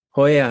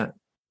where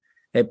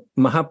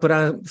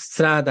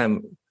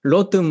Mahaprasadam,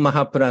 Lotum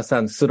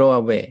Mahaprasadam throw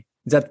away,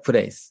 that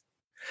place.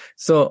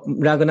 So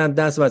Raghunath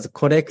Das was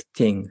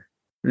collecting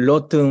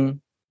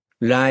rotten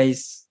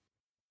rice,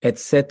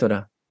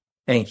 etc.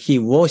 And he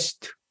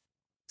washed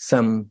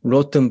some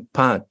rotten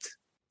part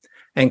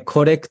and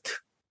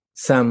collect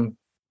some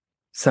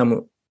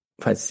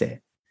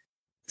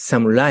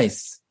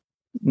rice,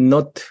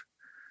 not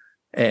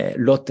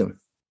rotten.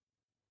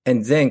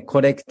 And then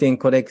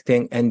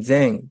collecting, and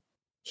then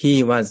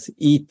he was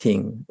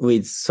eating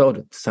with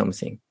salt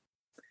something.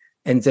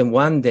 And then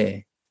one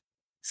day,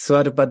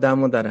 Swarupa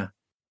Damodara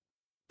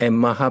and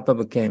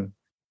Mahaprabhu came.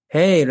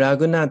 Hey,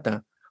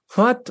 Raghunatha,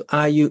 what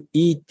are you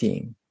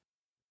eating?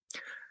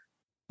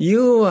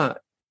 You are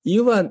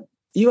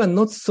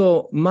not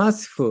so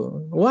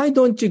merciful. Why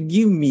don't you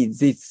give me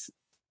this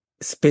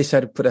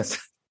special prasad?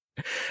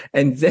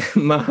 And then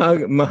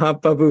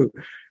Mahaprabhu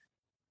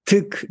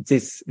took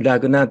this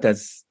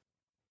Raghunatha's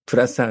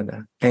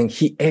prasada and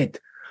he ate.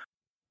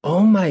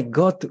 Oh my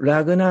God,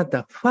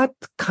 Raghunatha, what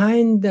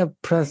kind of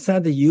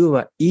prasad you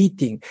are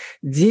eating?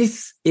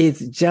 This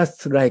is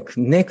just like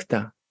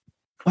nectar.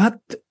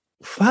 What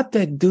are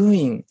you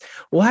doing?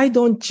 Why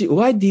did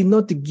you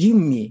not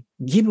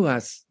give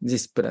us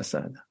this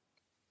prasada?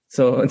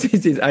 So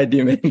I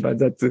remember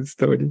that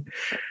story.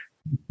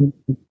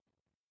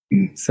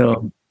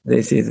 So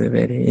this is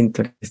very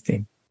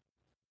interesting.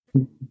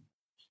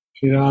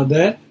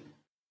 Radhe.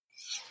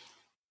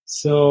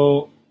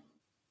 So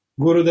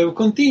Gurudev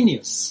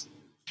continues.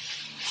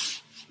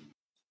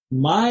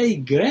 My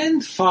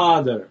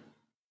grandfather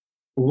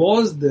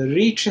was the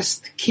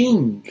richest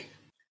king,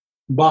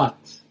 but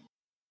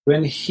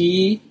when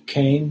he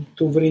came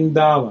to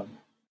Vrindavan,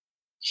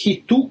 he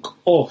took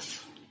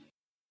off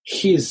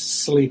his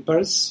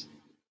slippers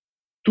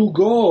to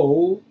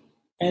go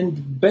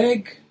and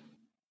beg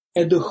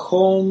at the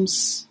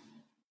homes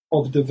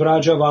of the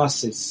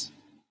Vrajavasis.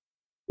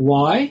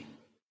 Why?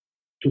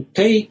 To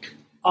take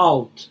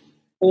out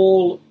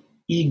all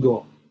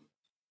ego.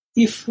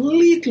 If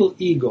little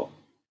ego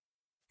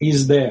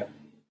is there,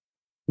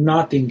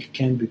 nothing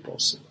can be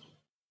possible.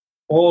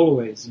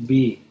 Always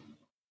be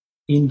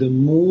in the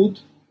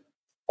mood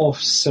of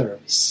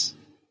service.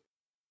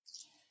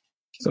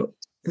 So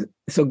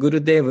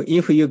Gurudev,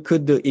 if you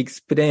could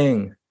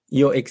explain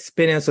your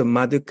experience of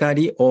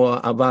Madhukari or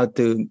about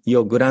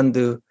your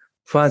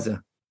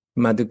grandfather,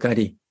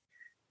 Madhukari,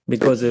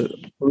 because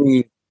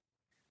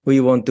we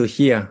want to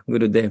hear,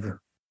 Gurudev,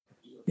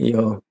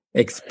 your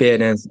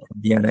experience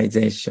and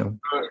realization.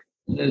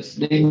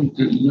 Listening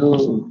to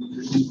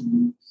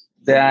you,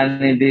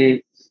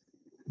 Dayanidhi,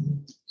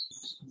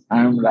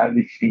 I'm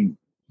ravishing.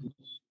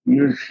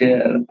 You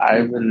share,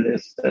 I will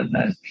listen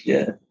and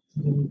share.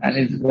 And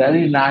it's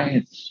very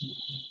nice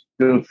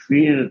to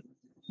feel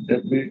the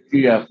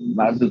beauty of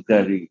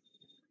Madhukari,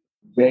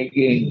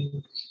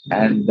 begging,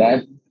 and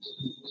that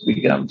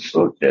becomes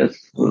so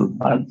tasteful.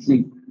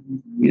 Mercy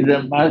is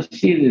a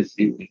mercy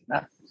receiving.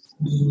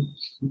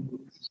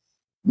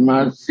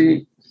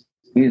 Mercy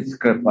is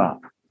Kripa.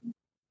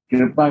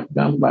 Kripa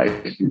comes by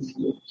this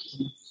way.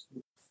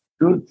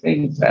 Two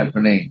things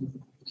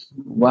happening.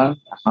 One,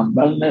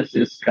 humbleness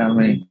is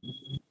coming,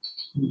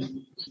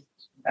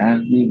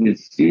 and we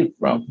receive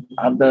from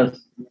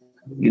others,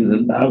 is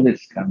love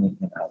is coming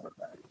in our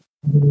life.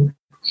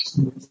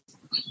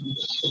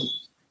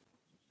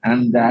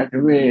 And that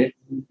way,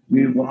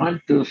 we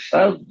want to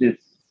serve this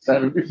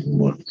service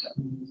mode.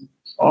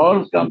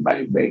 All come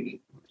by begging.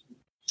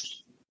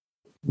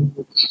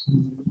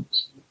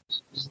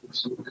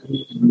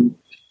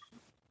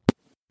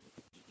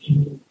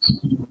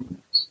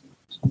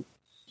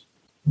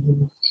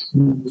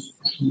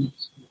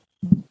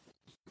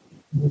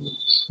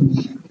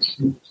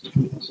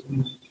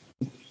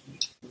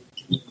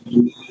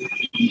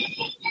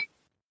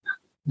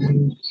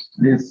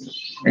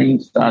 These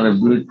things are the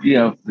beauty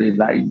of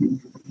realizing.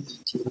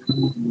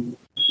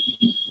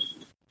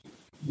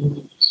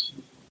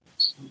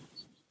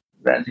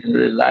 When you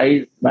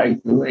realize by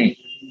doing,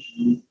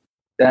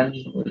 then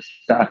you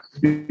start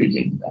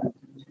feeling that.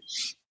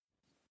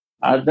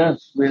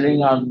 Others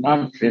feeling are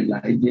not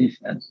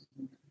realization.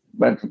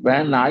 But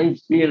when I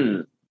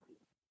feel,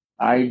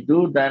 I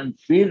do then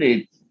feel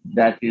it,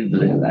 that is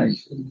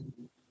realization.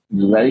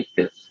 It's very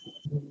tasteful.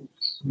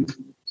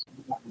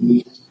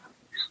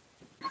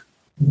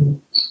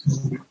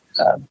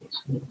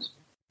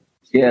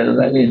 Yeah,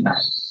 very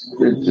nice.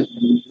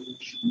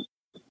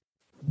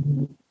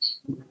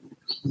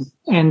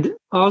 And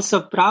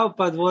also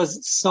Prabhupada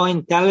was so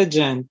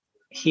intelligent.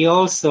 He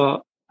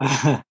also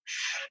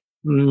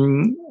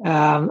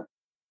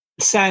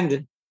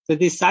sent the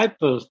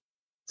disciples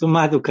to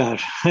Madhukar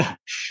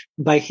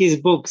by his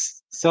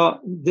books. So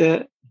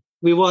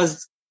we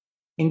was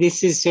in this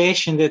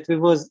situation that we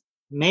was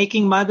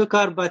making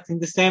Madhukar, but in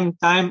the same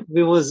time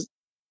we was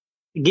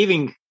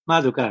giving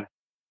Madhukar.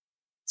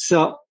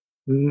 So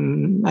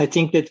I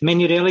think that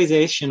many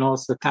realization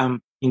also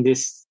come in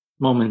this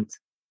moment.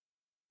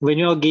 When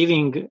you're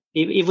giving,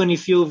 even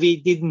if we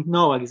didn't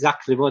know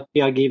exactly what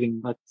we are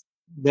giving, but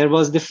there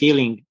was the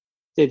feeling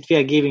that we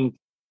are giving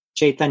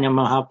Chaitanya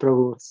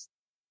Mahaprabhu's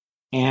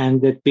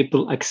and that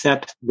people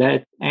accept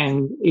that,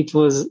 and it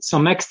was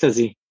some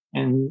ecstasy.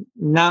 And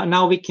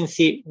now we can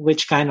see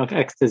which kind of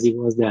ecstasy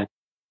was that.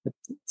 But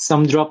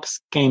some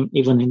drops came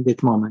even in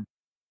that moment.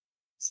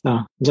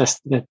 So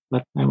just that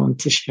what I want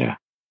to share.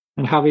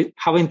 And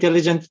how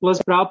intelligent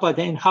was Prabhupada,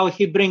 and how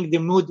he bring the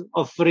mood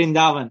of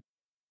Vrindavan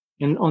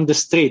and on the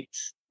street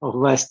of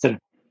Western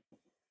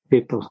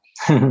people.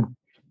 Radhe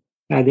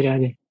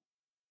Radhe.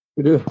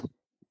 True.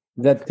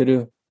 That's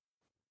true.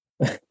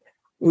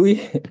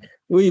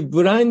 We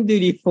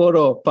blindly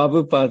follow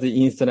Prabhupada's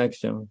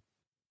instruction.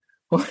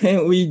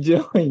 When we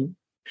join,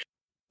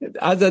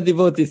 other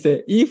devotees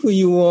say, if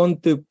you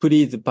want to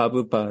please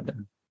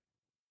Prabhupada,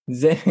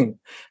 then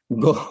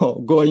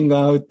going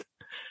out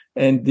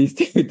and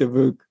distribute the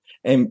book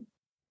and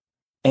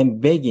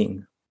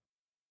begging.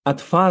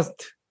 At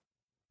first,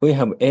 we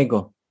have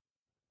ego.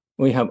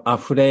 We have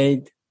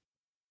afraid,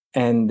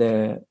 and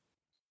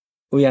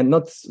we are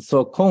not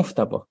so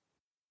comfortable.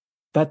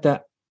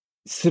 But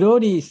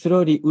slowly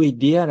we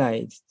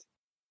realized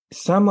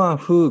someone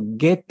who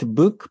get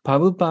book,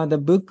 Prabhupada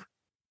book,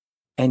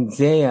 and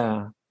they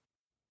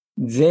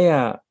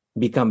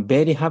become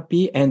very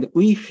happy, and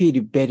we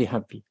feel very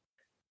happy.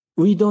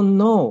 We don't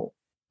know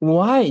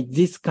why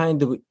this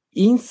kind of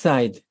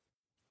inside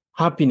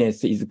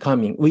happiness is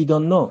coming. We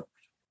don't know.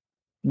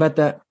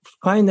 But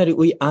finally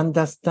we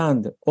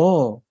understand,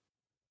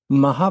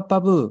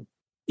 Mahaprabhu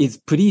is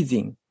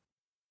pleasing.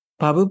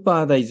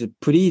 Prabhupada is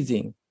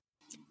pleasing.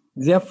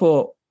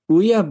 Therefore,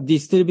 we are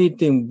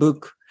distributing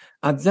book.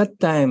 At that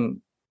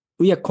time,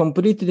 we are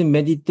completely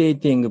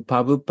meditating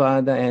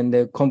Prabhupada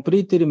and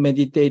completely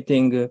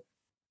meditating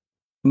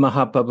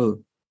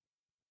Mahaprabhu.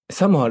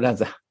 Somehow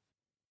rather,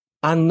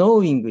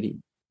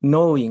 unknowingly,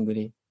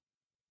 knowingly.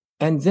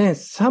 And then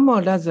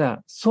somehow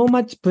rather, so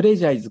much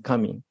pleasure is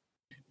coming.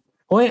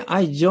 When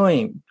I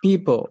join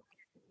people,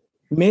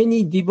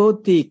 many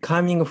devotees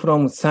coming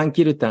from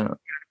Sankirtan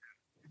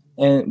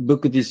and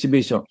book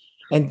distribution,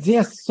 and they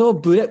are so,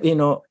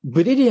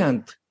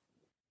 brilliant,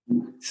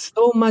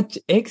 so much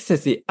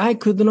ecstasy. I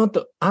could not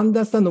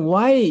understand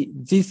why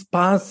this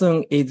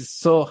person is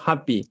so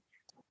happy.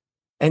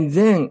 And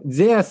then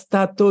they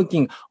start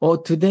talking,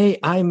 today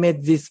I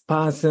met this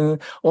person,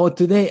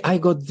 today I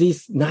got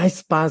this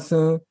nice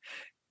person.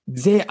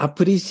 They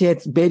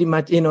appreciate very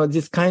much,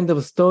 this kind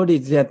of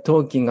stories they are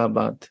talking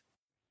about.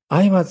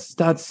 I was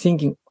start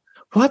thinking,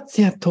 what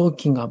they are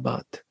talking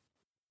about,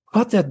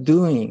 what they are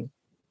doing.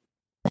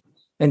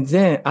 And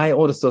then I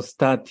also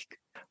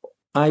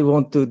I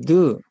want to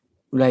do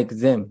like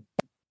them.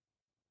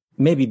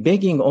 Maybe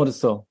begging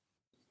also.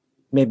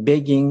 Maybe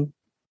begging,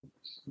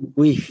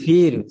 we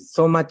feel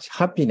so much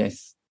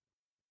happiness.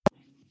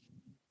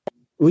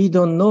 We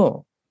don't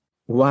know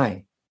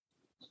why,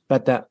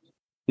 but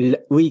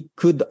we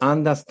could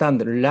understand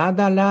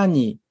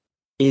Radharani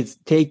is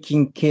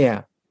taking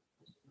care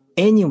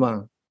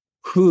anyone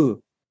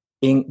who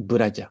in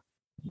Braja.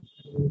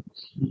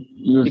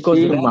 Because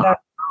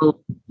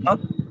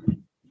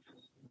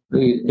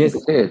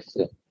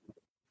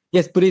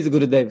Yes, please,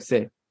 Gurudev,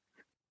 say.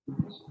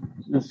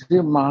 You see,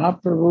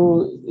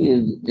 Mahaprabhu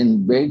is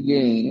in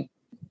begging,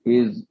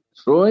 is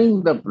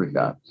throwing the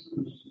prasad.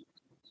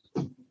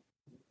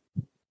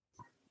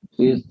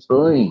 He is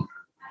throwing.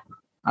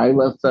 I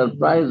was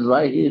surprised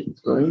why he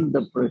is throwing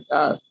the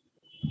prasad.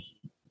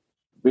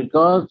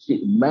 Because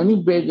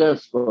many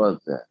beggars were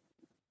there.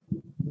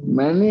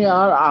 Many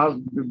are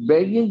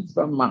begging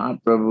from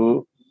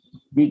Mahaprabhu.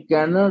 We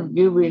cannot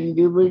give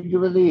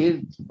individually, he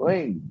is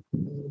throwing.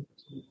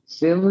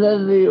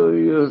 Similarly,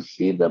 you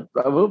see the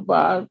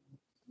Prabhupada,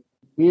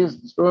 he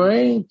is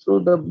throwing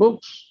through the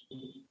books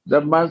the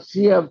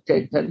mercy of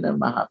Chaitanya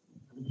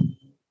Mahaprabhu.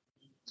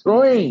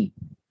 Throwing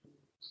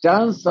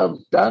tons of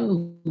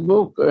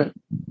book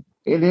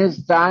in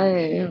his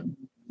time.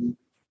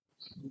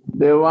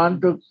 They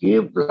want to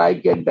keep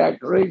like a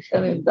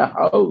decoration in the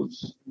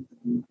house.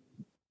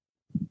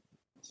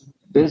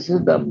 This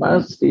is the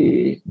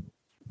mercy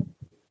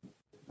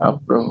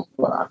of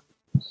Prabhupada.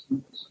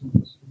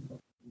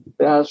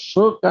 They are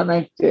so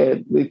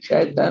connected with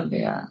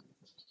Chaitanya,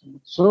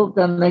 so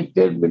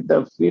connected with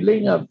the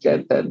feeling of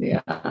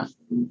Chaitanya,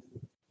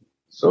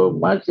 so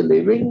much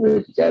living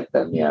with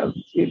Chaitanya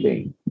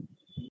feeling.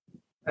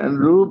 And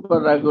Rupa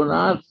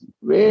Raghunath's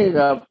way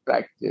of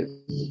practice,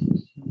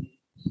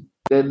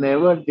 they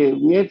never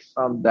deviate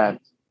from that.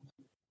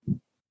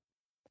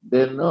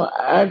 They don't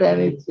add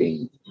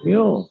anything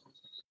new.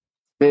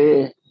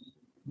 They,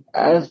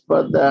 as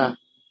per the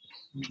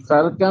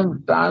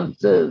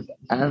circumstances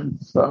and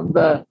from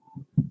the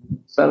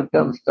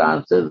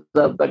circumstances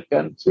of the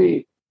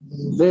country,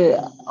 they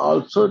are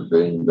also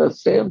doing the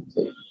same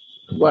thing,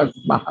 what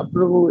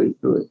Mahaprabhu is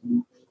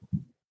doing.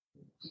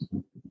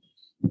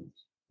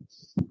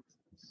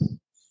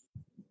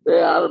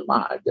 They are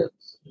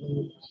Mahajans.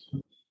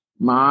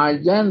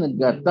 Mahajan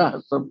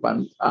Gata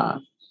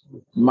Sapantha.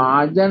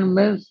 Mahajan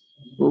means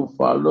who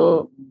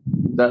follow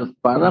the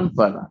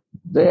parampara.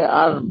 They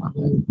are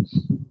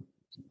Mahajans.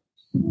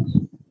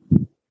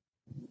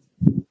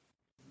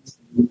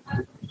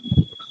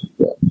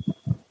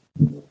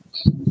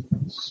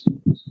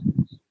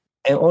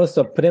 And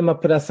also Prema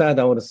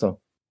Prasada also.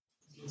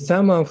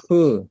 Someone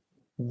who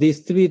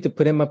distribute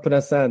Prema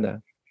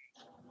Prasada,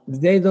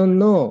 they don't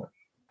know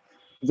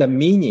the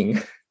meaning.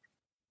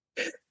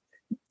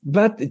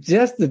 But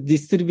just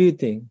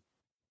distributing,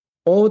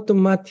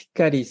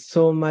 automatically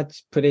so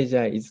much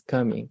pleasure is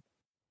coming.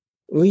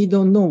 We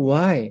don't know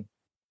why.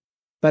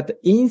 But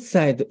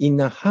inside, in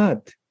the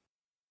heart,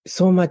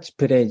 so much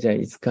pleasure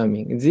is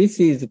coming. This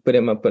is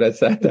Prema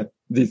Prasada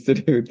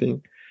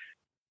distributing.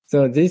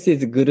 So this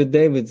is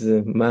Gurudev's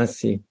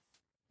mercy,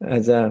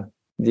 as a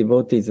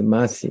devotee's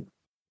mercy.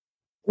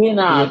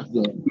 Gopinath.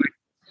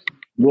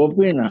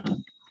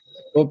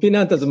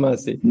 Gopinath's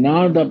mercy.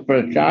 Now the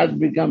prasad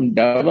become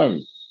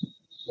double.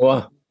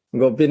 Wow,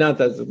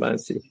 Gopinath's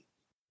mercy.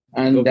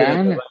 And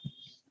Gopinath then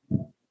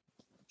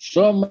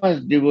so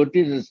much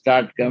devotees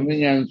start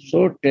coming and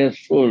so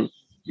tasteful,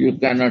 you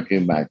cannot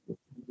imagine.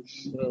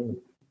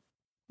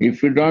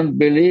 If you don't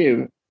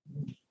believe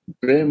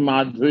Prem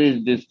Madhuri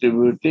is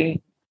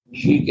distributing,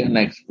 she can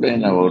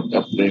explain about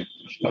the Prem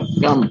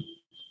Prasad. Come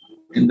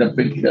in the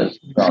pictures.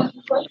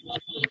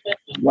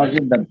 What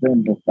is the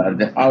Prem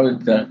Prasad? How is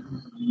the...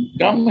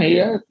 Come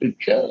here,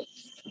 picture.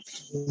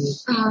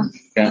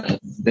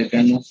 They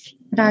cannot...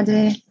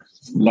 Radhe.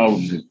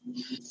 Loudly.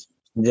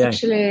 Yeah.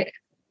 Actually,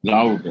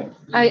 Louder.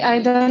 I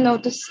don't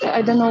know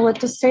I don't know what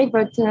to say,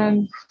 but yeah,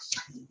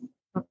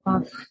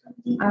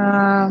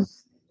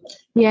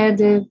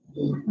 the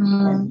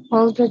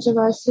all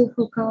Brajavasi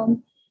who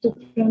come to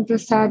Prem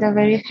Prasad are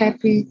very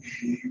happy.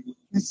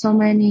 So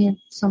many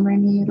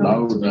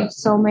Louder.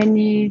 so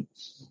many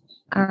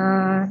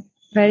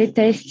very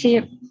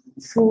tasty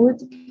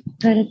food,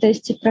 very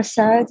tasty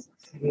prasad.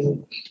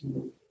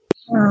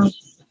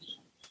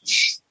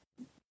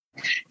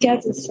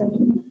 Get it,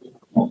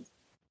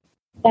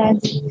 Dad.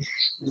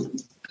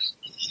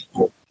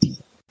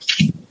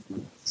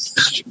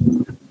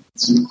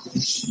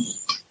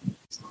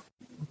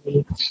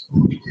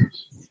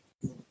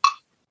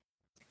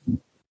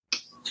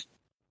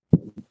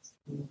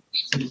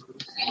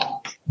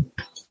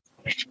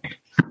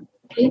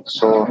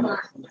 So,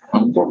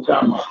 हमको क्या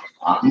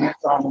आने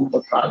का हम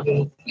बता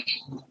दें.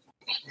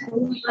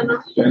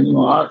 Can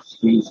you ask?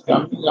 He's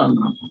coming on.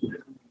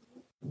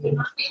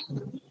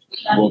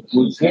 वो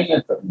पूछेंगे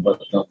तो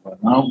बता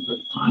बनाओ तो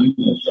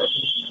आएंगे सब.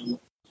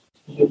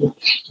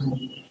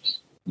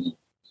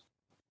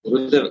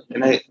 Gurudev,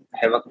 can I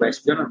have a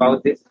question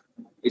about this?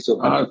 It's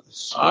okay.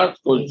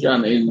 Ask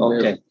question in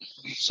Okay.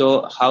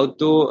 So how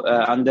to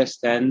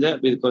understand,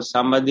 because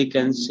somebody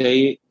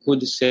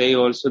could say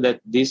also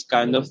that this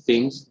kind of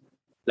things,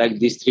 like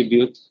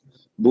distribute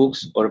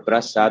books or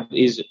prasad,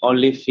 is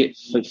only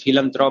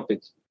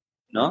philanthropic,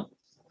 no?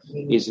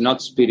 Is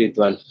not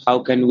spiritual. How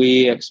can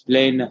we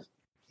explain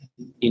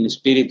in a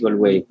spiritual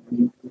way?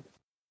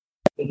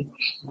 Okay.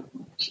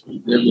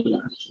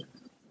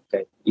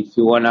 If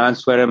you want to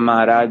answer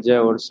Maharaja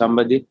or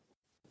somebody.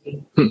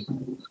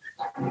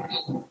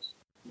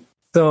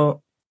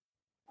 So,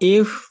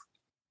 if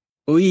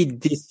we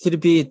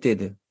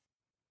distributed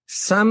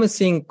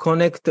something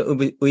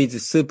connected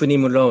with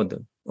Supreme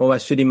Lord or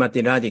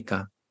Srimati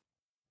Radhika,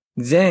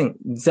 then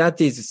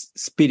that is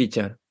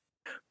spiritual.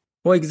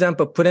 For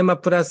example, Prema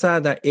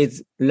Prasada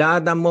is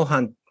Radha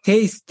Mohan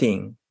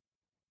tasting.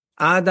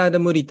 Adar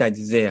Murita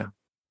is there.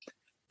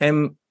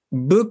 And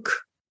book,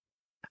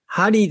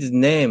 Hari's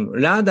name,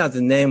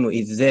 Radha's name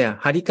is there.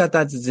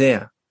 Harikatha is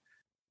there.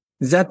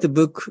 That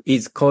book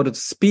is called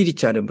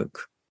spiritual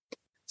book.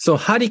 So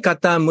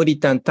Harikatha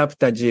Muritan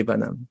Tapta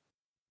Jivanam.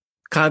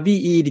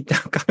 Kavi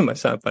Iritam Karma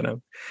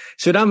Shapanam.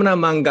 Shuramana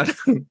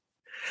Mangalam.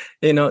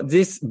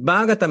 This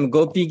Bhagavatam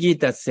Gopi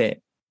Gita say,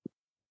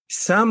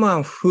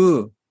 someone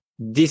who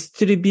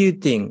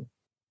distributing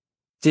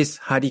this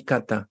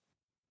Harikatha,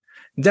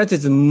 that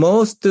is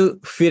most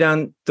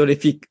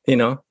philanthropic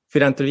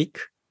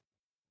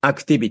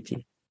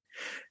activity.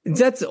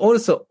 That's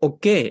also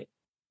okay.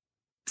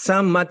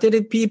 Some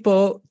material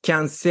people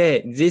can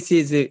say this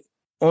is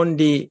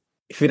only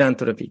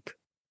philanthropic.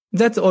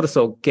 That's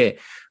also okay.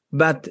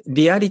 But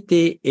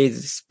reality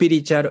is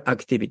spiritual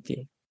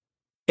activity.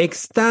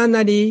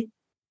 Externally,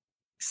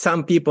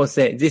 some people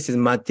say this is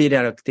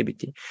material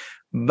activity.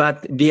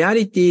 But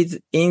reality is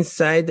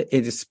inside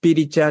is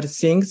spiritual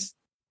things.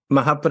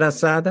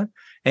 Mahaprasada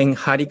and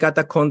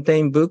Harikatha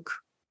contain book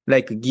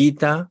like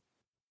Gita.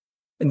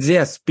 They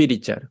are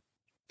spiritual.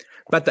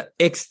 But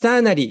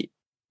externally,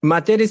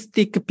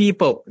 materialistic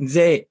people,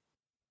 they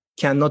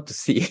cannot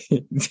see.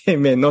 They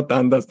may not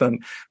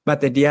understand.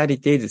 But the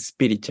reality is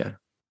spiritual.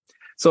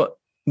 So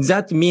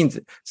that means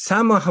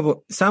someone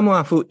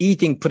who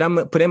eating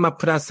Prema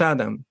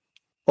Prasadam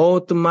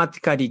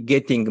automatically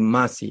getting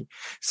mercy.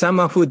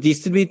 Someone who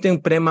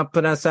distributing Prema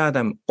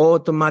Prasadam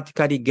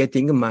automatically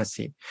getting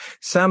mercy.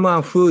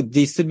 Someone who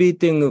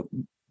distributing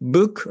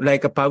book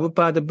like a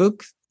Prabhupada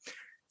book,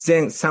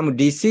 then some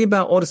receiver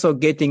also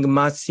getting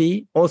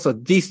mercy, also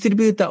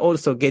distributor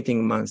also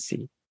getting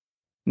mercy,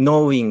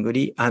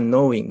 knowingly,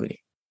 unknowingly.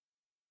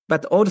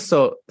 But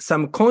also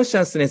some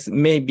consciousness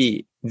may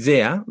be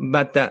there,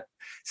 but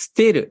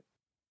still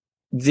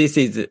this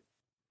is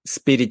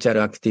spiritual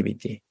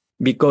activity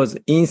because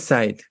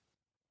inside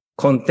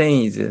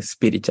contains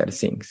spiritual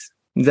things.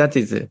 That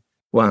is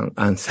one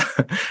answer,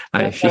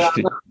 I feel.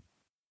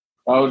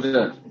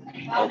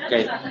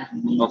 Okay.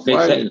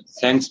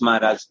 Thanks,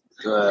 Maharaj.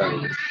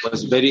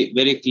 Was very,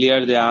 very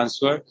clear the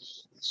answer.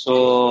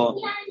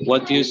 So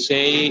what you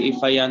say,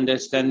 if I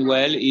understand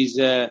well, is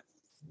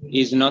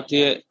not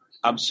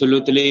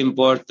absolutely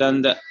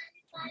important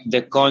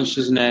the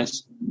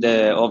consciousness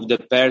of the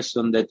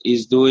person that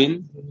is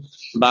doing,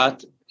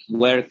 but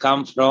where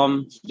come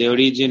from the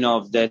origin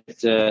of that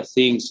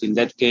things. In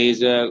that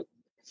case,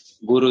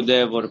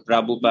 Gurudev or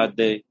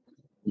Prabhupada,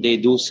 they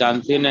do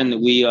something and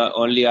we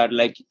only are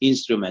like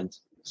instrument,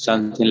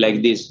 something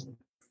like this.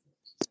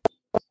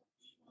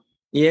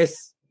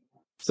 Yes.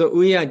 So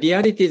we are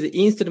reality is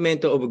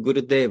instrument of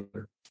Gurudev.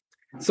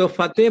 So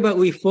whatever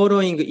we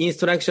following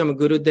instruction of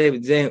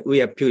Gurudev, then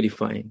we are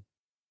purifying.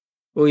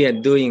 We are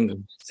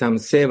doing some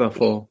seva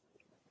for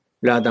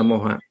Radha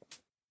Mohan.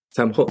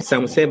 Some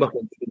seva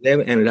for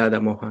Gurudev and Radha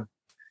Mohan.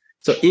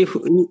 So if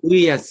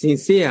we are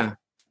sincere,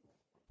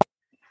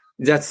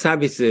 that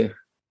service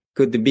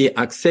could be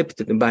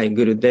accepted by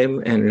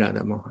Gurudev and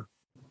Radha Mohan.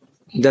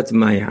 That's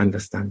my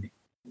understanding.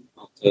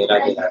 Okay,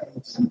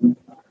 Radhe.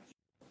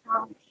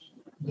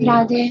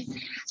 Radhe,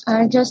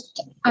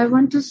 I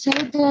want to say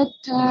that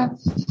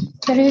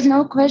there is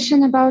no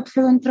question about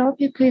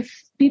philanthropic if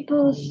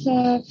people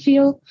can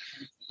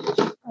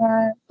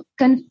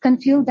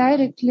feel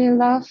directly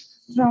love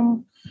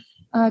from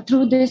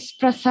through this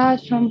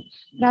prasad from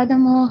Radha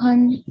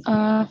Mohan,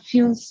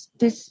 feels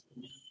this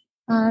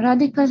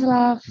Radhika's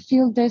love,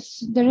 feel this.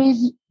 There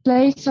is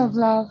place of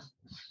love.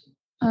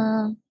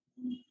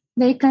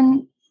 They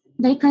can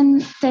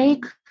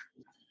take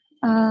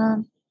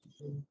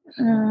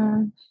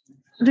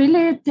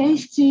really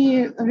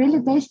tasty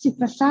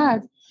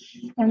prasad,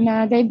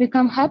 and they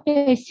become happy.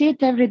 I see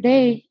it every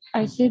day.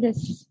 I see the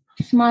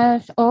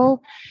smiles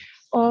all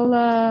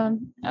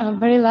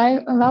very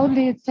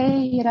loudly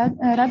say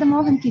Radha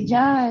Mohan ki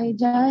jai,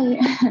 jai,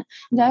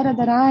 jai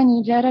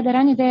Radharani, jai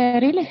Radharani. They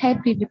are really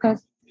happy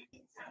because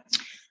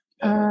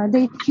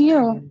they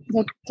feel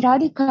that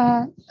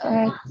Radhika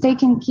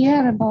taking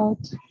care about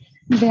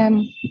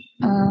them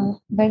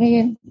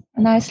very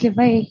nicely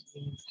way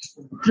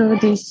through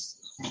this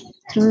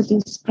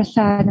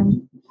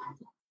prasadam.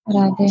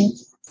 Radhe.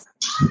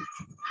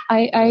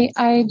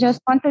 I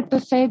just wanted to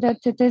say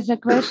that it is a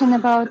question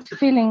about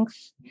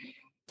feelings.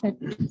 That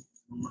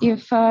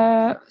if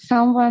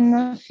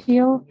someone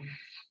feel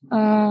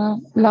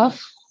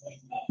love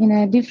in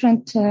a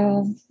different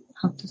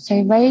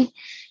way,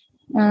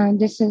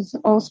 this is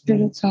all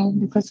spiritual,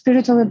 because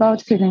spiritual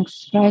about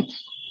feelings, right?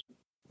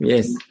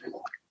 Yes,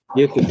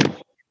 beautiful.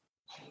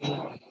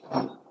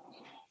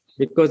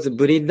 Because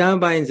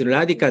Vrindavan is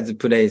Radhika's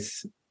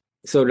place.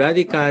 So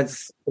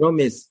Radhika's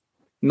promise,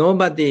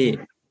 nobody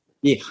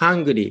be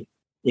hungry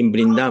in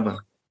Vrindavan.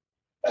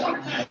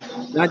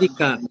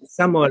 Radhika,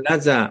 some or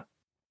other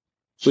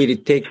will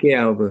take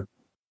care of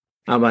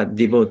our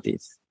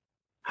devotees,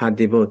 her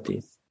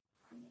devotees.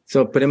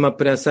 So Prema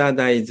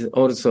Prasada is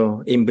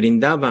also in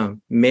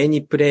Vrindavan,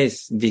 many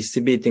places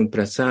distributing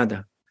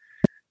prasada.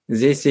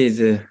 This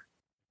is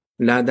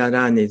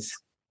Radharani's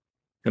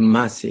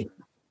mercy,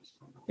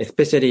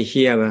 especially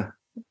here,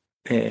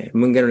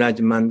 Mangalraj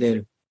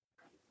Mandir,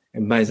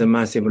 by the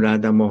mercy of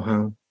Radha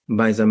Mohan,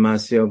 by the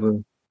mercy of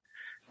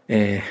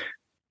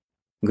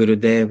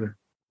Gurudev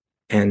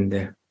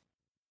and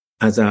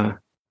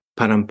other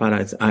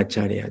paramparas,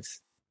 acharyas.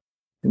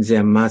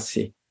 Their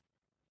mercy,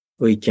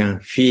 we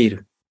can feel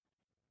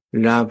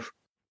love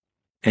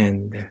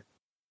and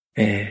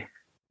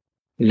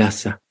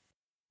rasa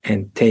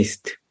and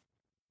taste.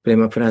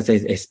 Prema Prasada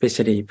is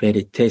especially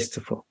very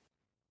tasteful.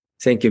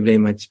 Thank you very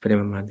much,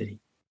 Prema Madhuri.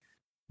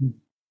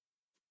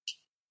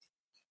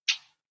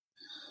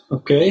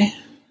 Okay,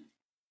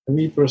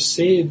 we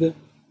proceed.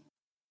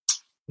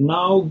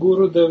 Now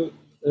Gurudev,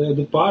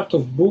 the part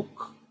of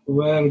book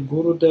where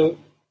Gurudev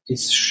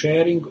is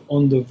sharing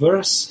on the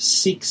verse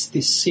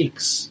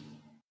 66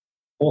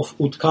 of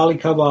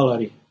Utkalika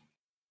Valari.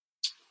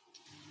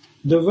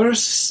 The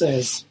verse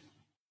says,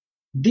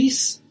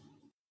 "This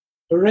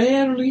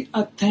rarely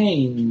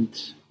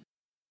attained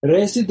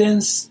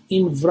residence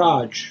in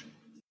Vraj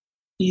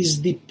is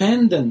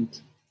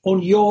dependent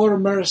on your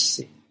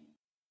mercy."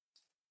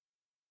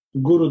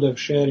 Gurudev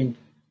sharing,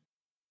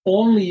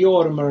 only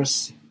your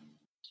mercy.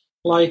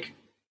 Like,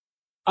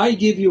 I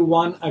give you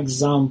one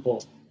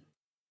example.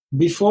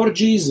 Before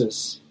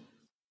Jesus,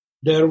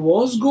 there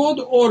was God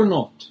or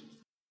not?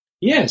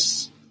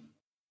 Yes.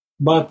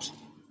 But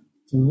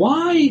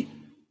why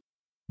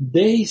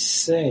they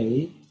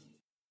say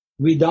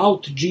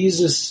without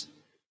Jesus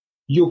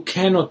you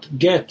cannot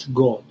get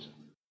God?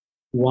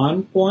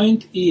 One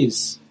point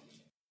is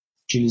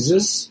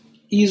Jesus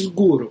is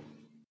Guru.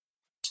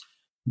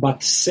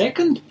 But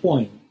second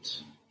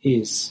point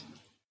is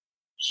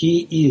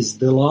he is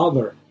the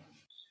lover.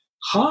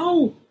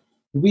 How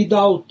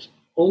without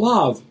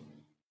love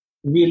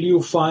will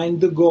you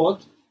find the God?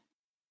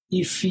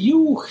 If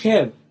you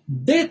have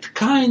that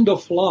kind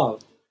of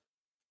love,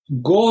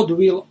 God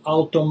will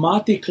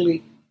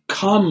automatically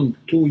come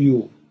to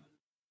you.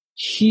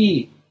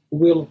 He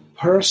will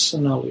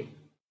personally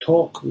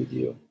talk with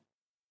you.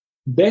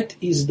 That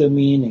is the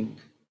meaning,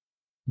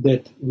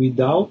 that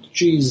without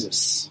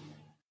Jesus,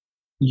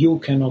 you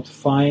cannot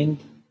find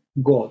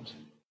God.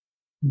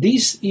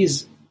 This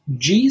is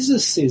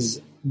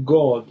Jesus's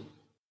God,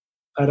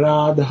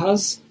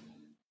 Radha's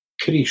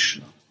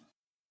Krishna.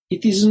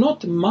 It is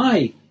not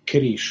my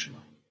Krishna.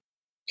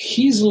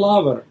 His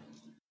lover,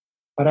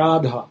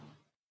 Radha.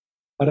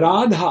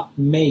 Radha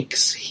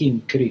makes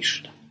him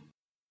Krishna.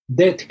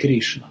 That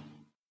Krishna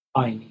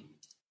I need.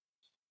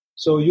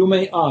 So you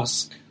may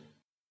ask,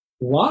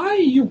 why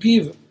you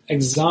give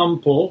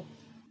example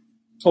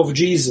of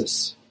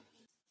Jesus?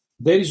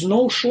 There is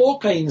no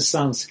shloka in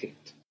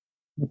Sanskrit.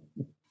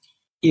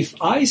 If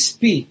I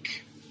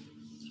speak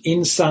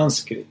in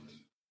Sanskrit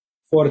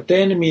for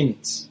 10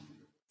 minutes,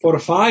 for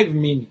 5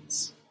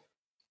 minutes,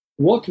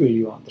 what will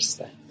you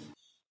understand?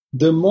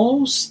 The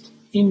most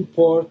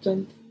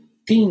important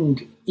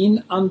thing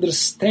in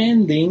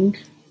understanding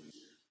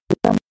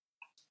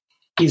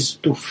is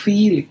to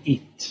feel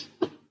it.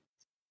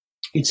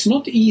 It's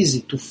not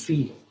easy to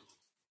feel.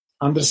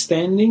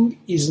 Understanding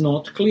is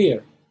not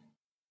clear.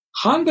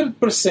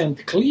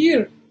 100%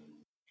 clear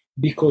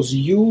because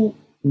you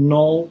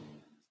know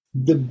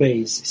the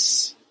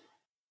basis.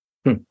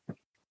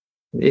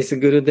 This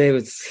Gurudev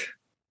is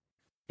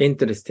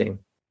interesting.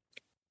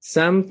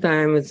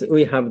 Sometimes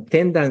we have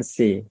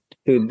tendency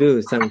to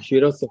do some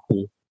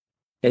philosophy,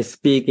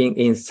 speaking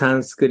in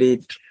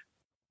Sanskrit,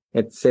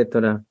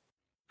 etc.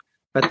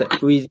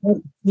 But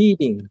without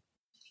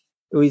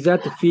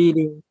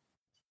feeling,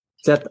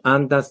 that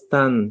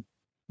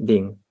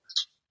understanding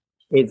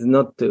is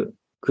not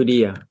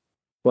clear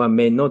or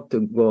may not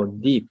go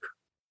deep.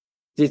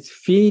 This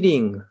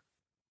feeling,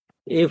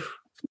 if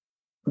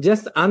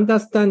just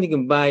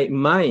understanding by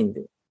mind,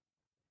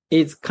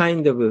 is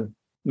kind of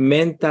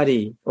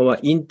mentally or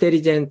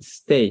intelligent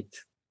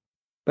state.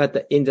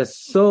 But in the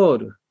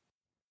soul,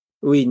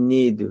 we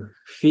need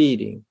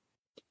feeling.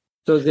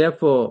 So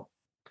therefore,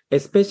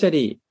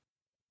 especially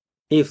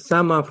if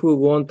someone who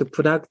want to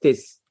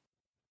practice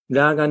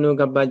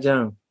Raganuga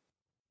Bhajan,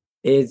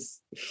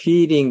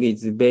 feeling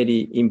is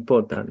very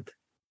important.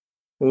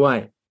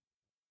 Why?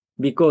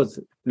 Because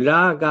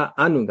Raga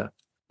Anuga.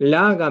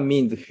 Raga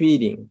means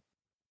feeling.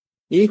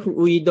 If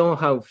we don't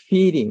have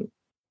feeling,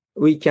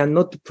 we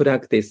cannot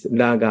practice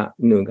Raga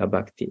Nuga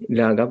Bhakti,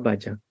 Raga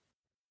Bhajan.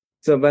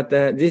 So, but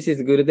this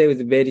is Gurudev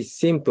is very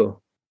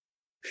simple.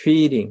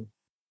 Feeling.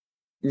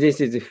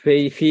 This is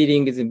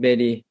feeling is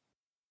very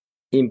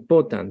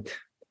important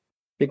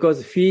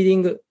because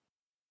feeling,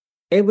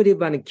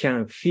 everyone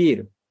can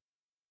feel.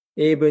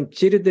 Even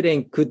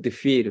children could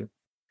feel,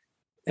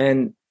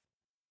 and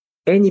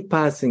any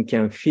person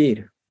can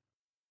feel.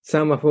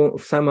 Someone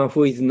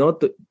who is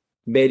not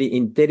very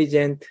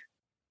intelligent,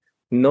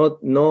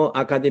 no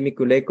academic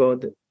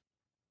record,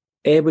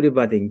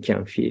 everybody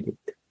can feel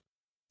it.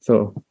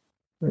 So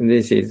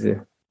this is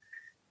a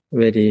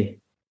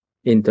very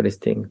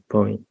interesting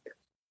point.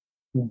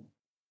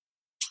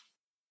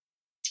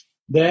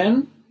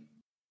 Then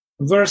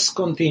verse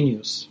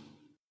continues.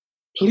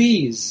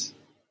 Please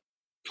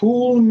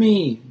pull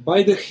me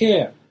by the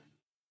hair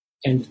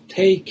and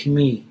take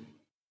me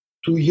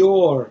to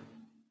your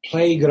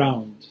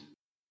playground.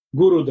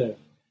 Gurudev,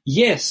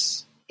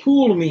 yes,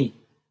 pull me.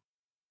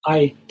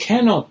 I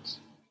cannot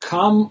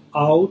come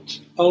out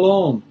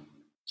alone.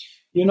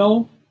 You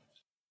know,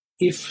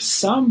 if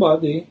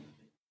somebody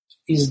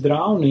is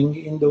drowning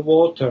in the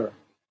water,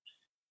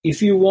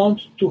 if you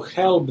want to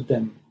help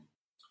them,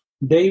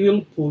 they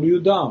will pull you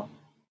down.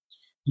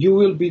 You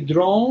will be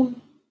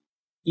drawn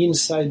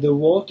inside the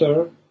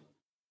water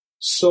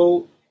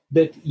so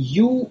that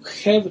you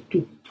have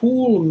to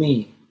pull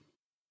me.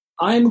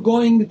 I'm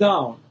going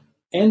down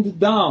and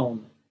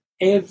down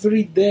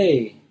every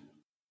day.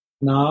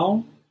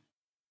 Now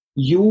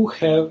you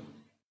have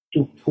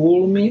to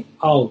pull me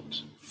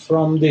out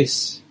from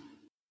this.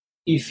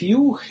 If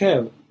you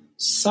have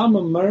some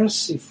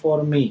mercy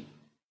for me,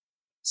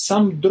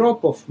 some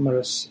drop of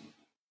mercy,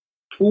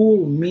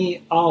 pull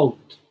me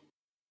out.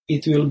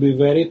 It will be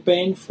very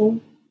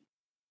painful.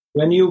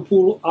 When you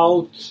pull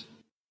out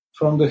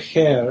from the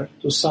hair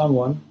to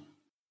someone,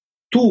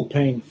 too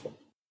painful,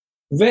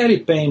 very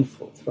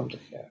painful from the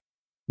hair.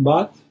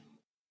 But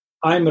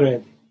I'm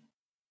ready.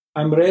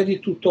 I'm ready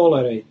to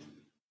tolerate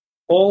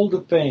all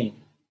the pain,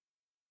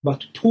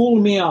 but pull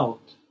me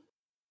out.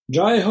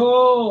 Jai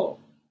Ho!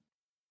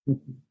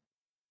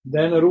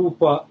 Then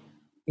Rupa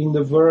in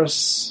the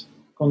verse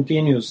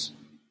continues.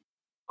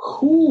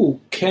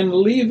 Who can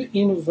live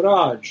in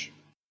Vraj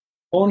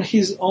on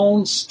his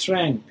own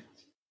strength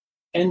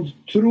and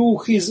through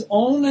his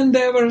own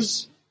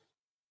endeavors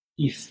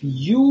if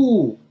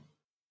you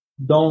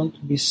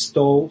don't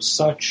bestow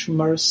such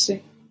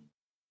mercy?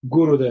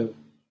 Gurudev,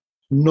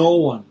 no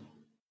one,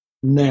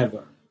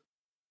 never.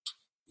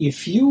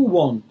 If you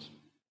want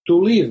to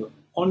live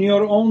on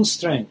your own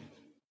strength,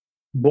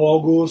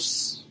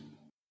 bogus,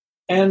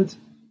 And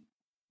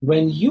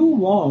when you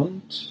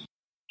want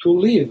to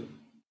live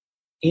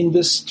in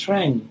the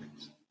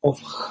strength of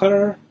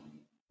her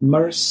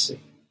mercy,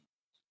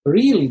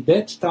 really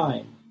that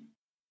time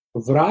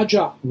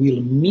Vraja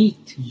will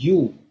meet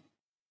you.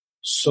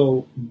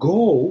 So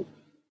go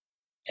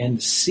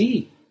and see.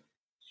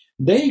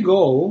 They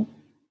go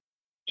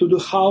to the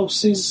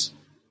houses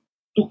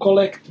to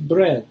collect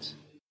bread.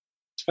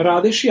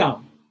 Radeshyam,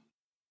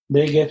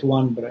 they get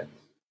one bread.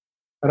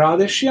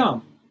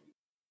 Radeshyam,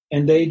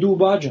 and they do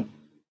bhajan.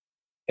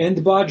 And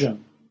bhajan.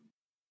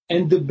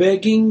 And the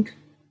begging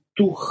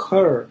to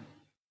her,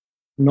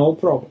 no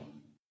problem.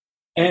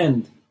 And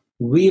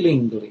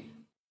willingly,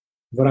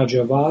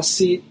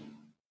 Vrajavasi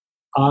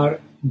are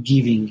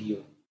giving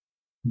you.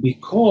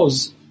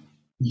 Because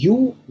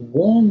you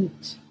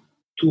want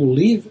to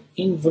live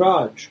in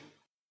Vraj.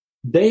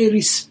 They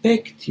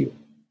respect you.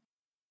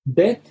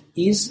 That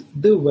is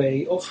the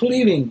way of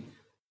living.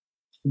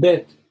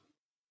 That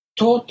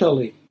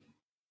totally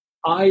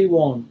I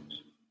want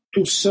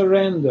to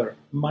surrender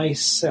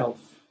myself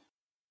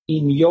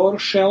in your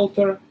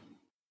shelter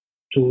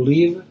to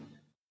live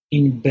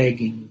in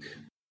begging.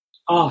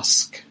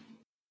 Ask.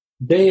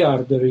 They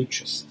are the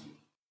richest.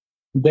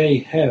 They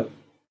have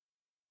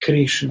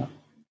Krishna,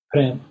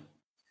 Prema.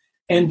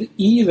 And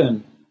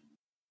even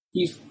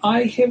if I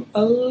have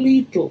a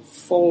little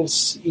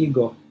false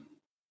ego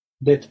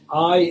that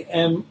I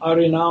am a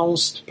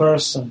renounced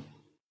person,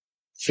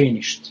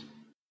 finished.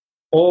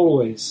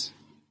 Always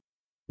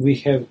we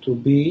have to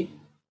be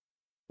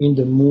in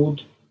the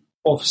mood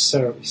of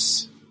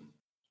service.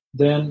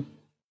 Then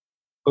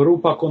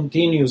Rupa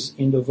continues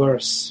in the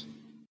verse.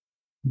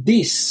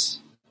 This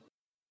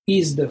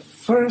is the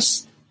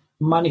first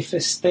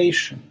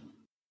manifestation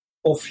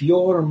of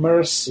your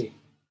mercy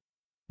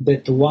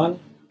that one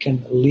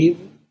can live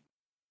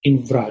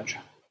in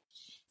Vraja.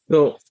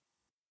 So,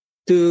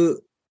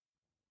 to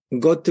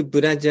go to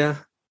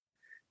Vraja,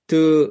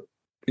 to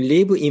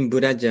live in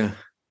Vraja,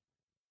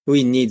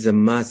 we need the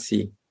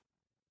mercy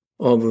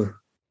of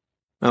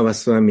our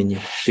Swamini,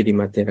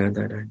 Srimati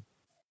Radharani.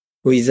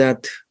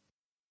 Without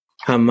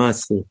her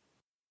mercy,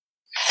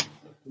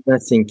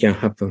 nothing can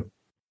happen.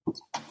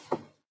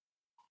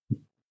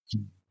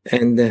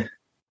 And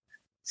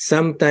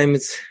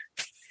sometimes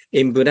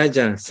in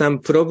Vraja, some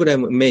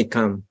problem may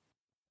come.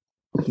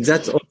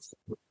 That's also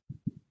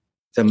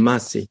the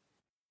mercy,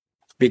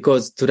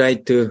 because try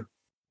to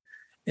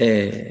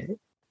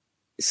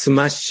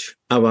smash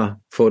our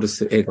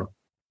false ego.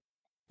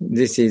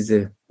 This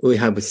is we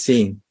have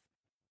seen.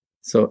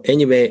 So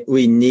anyway,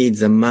 we need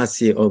the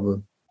mercy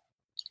of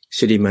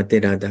Srimati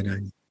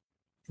Radharani.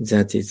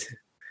 That is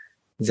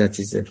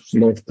the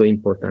most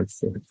important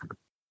thing.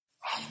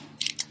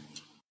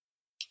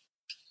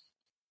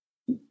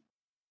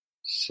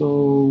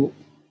 So,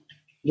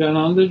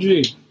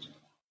 Janandaji,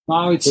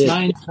 now it's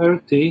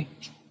 9:30.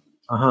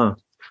 Uh-huh.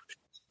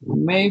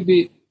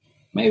 Maybe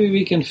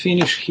we can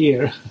finish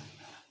here.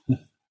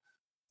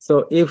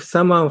 So if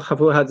someone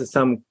who has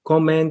some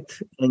comment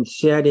and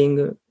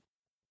sharing,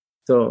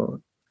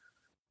 so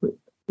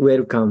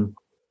welcome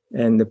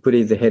and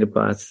please help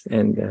us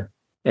and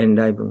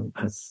enliven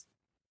us.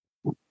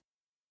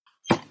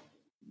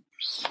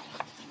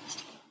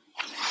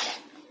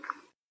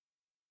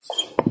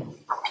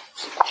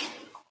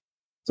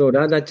 So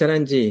Radha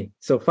Charanji,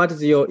 so what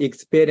is your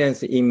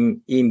experience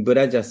in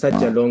Vraja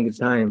such a long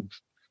time?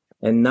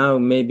 And now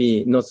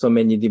maybe not so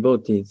many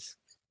devotees.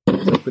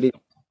 So please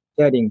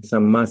sharing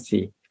some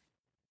mercy.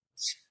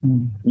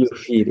 You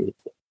feel it.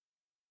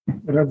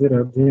 Radhe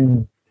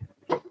Radhe.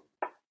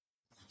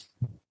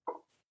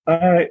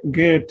 I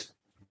get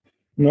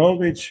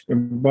knowledge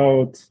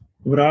about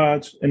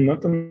Vraj, and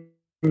not only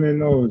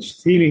knowledge,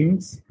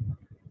 feelings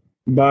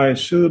by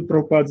Srila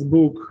Prabhupada's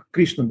book,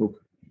 Krishna book.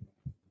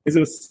 It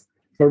was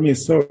for me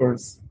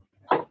source.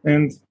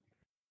 And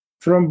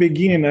from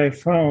beginning I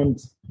found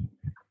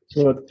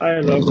that I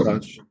love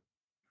Vraj.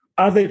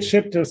 Other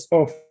chapters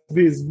of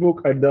this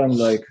book I don't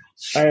like.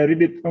 I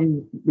read it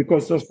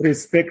because of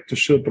respect to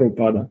Srila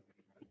Prabhupada.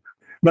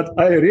 But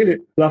I really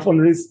love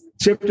on these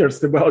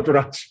chapters about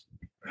Vraj.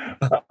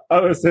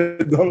 Others I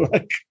don't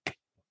like.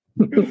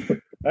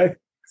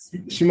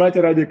 Srimati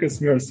Radhika's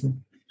mercy.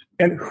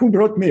 And who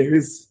brought me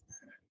this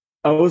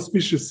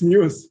auspicious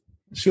news?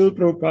 Srila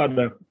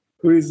Prabhupada,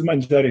 who is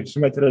Manjari,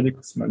 Srimati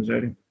Radhika's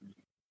Manjari.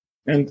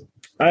 And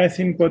I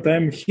think what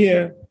I'm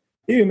here,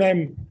 even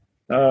I'm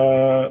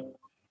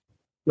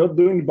not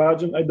doing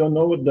bhajan, I don't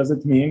know what does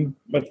it mean,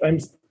 but I'm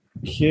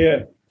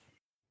here.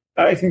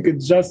 I think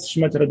it's just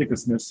Srimati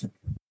Radhika's mercy.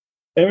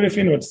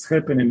 Everything what's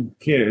happening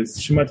here is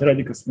Srimati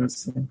Radhika's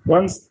mercy.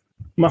 Once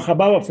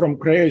Mahabhava from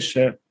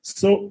Croatia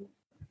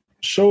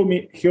show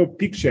me her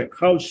picture,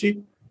 how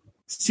she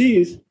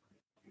sees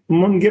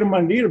Mangir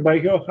Mandir by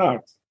her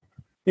heart.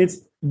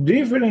 It's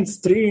different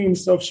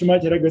streams of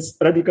Srimati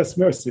Radhika's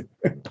mercy.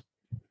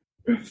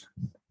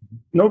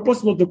 No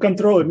possible to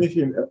control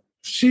anything.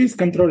 She's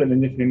controlling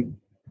anything.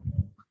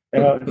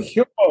 How to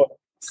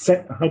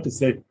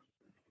say?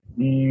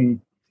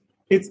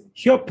 It's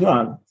her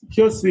plan,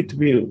 her sweet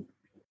will.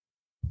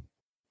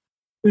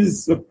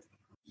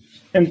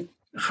 and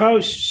how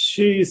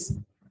she is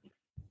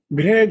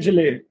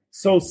gradually,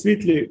 so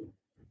sweetly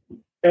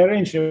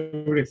arrange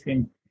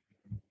everything.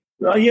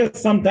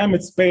 Yes, sometimes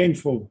it's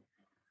painful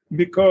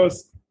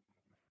because,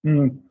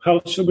 how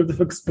Shugurdev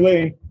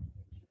explain,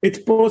 it's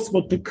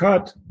possible to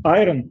cut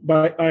iron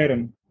by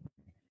iron,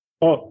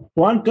 or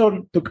one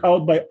turn took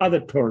out by other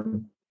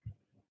turn.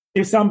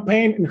 If some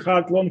pain in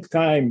heart long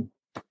time,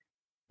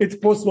 it's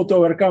possible to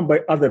overcome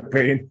by other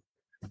pain.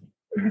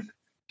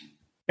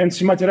 And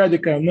Srimati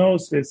Radhika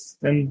knows this,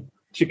 and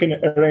she can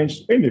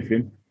arrange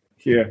anything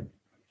here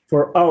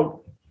for our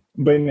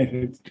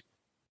benefit.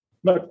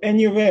 But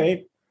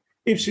anyway,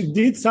 if she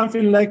did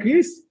something like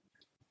this,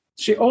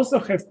 she also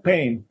has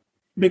pain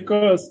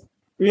because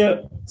we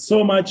are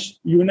so much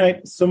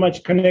unite, so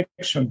much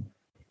connection.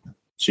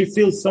 She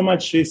feels so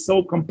much, she's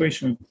so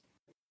compassionate.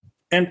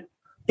 And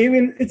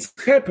even it's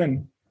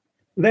happened,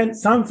 then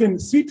something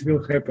sweet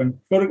will happen.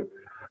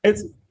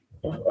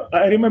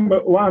 I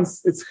remember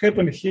once it's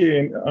happened here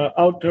in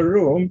outer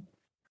room.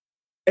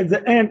 At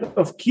the end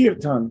of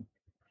Kirtan,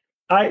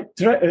 our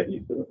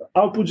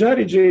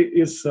Pujariji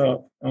is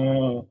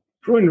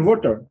pouring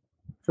water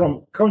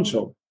from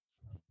conchal.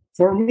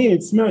 For me,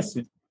 it's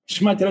mercy.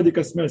 Srimati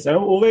Radhika's mercy.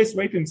 I'm always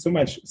waiting so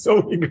much,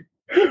 so eager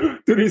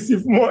to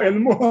receive more and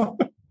more.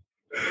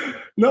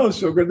 No,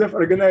 Shugurdev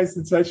organized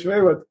in such a way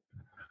that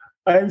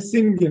I'm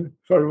singing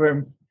for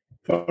them,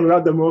 for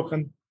Radha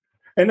Mohan.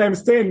 And I'm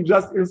staying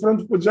just in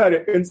front of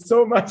Pujari, and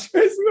so much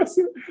is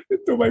mercy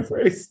to my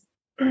face.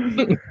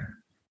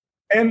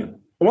 And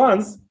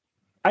once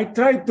I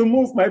tried to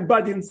move my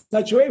body in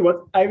such a way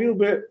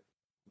that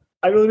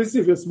I will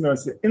receive His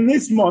mercy. In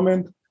this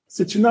moment,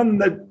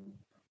 Sachinanda,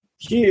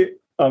 he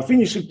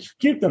finished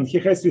Kirtan, he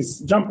has his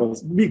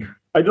jumpers, big.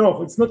 I don't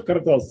know, it's not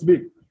kartals,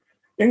 big.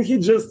 And he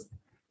just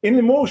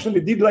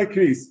emotionally did like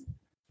this.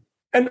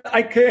 And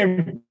I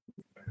came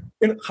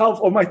in half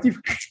of my teeth.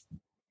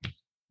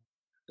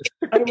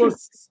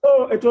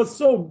 It was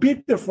so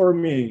bitter for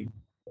me.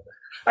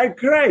 I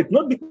cried,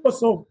 not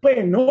because of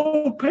pain,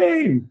 no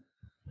pain.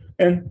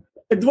 And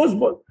it was,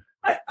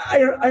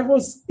 I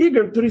was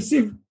eager to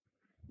receive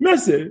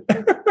mercy.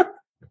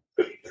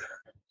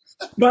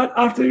 But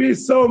after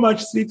this, so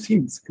much sweet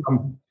things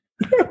come.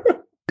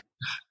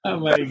 Oh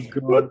my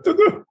God. What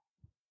to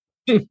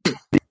do?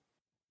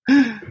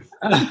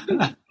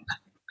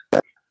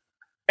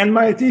 And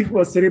my teeth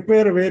was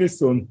repaired very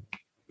soon.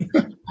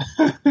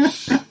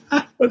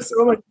 But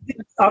so much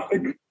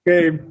after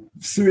came.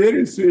 It's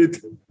very sweet.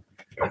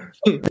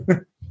 Oh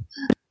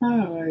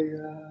my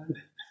God.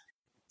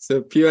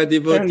 So pure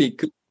devotee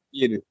could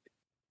feel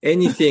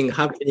anything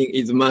happening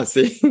is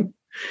mercy.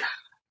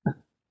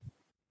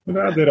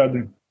 Radhe,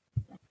 Radhe.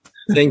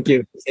 Thank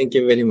you. Thank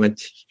you very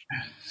much.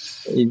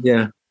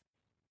 Yeah.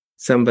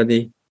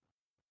 Somebody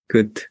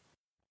could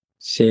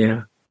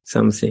share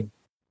something.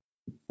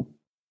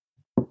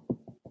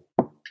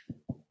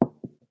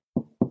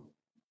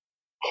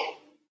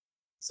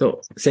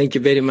 So thank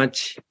you very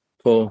much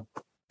for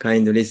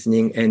kind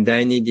listening. And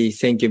Dainidhi,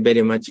 thank you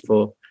very much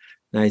for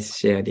nice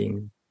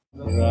sharing.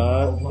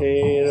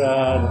 Radhe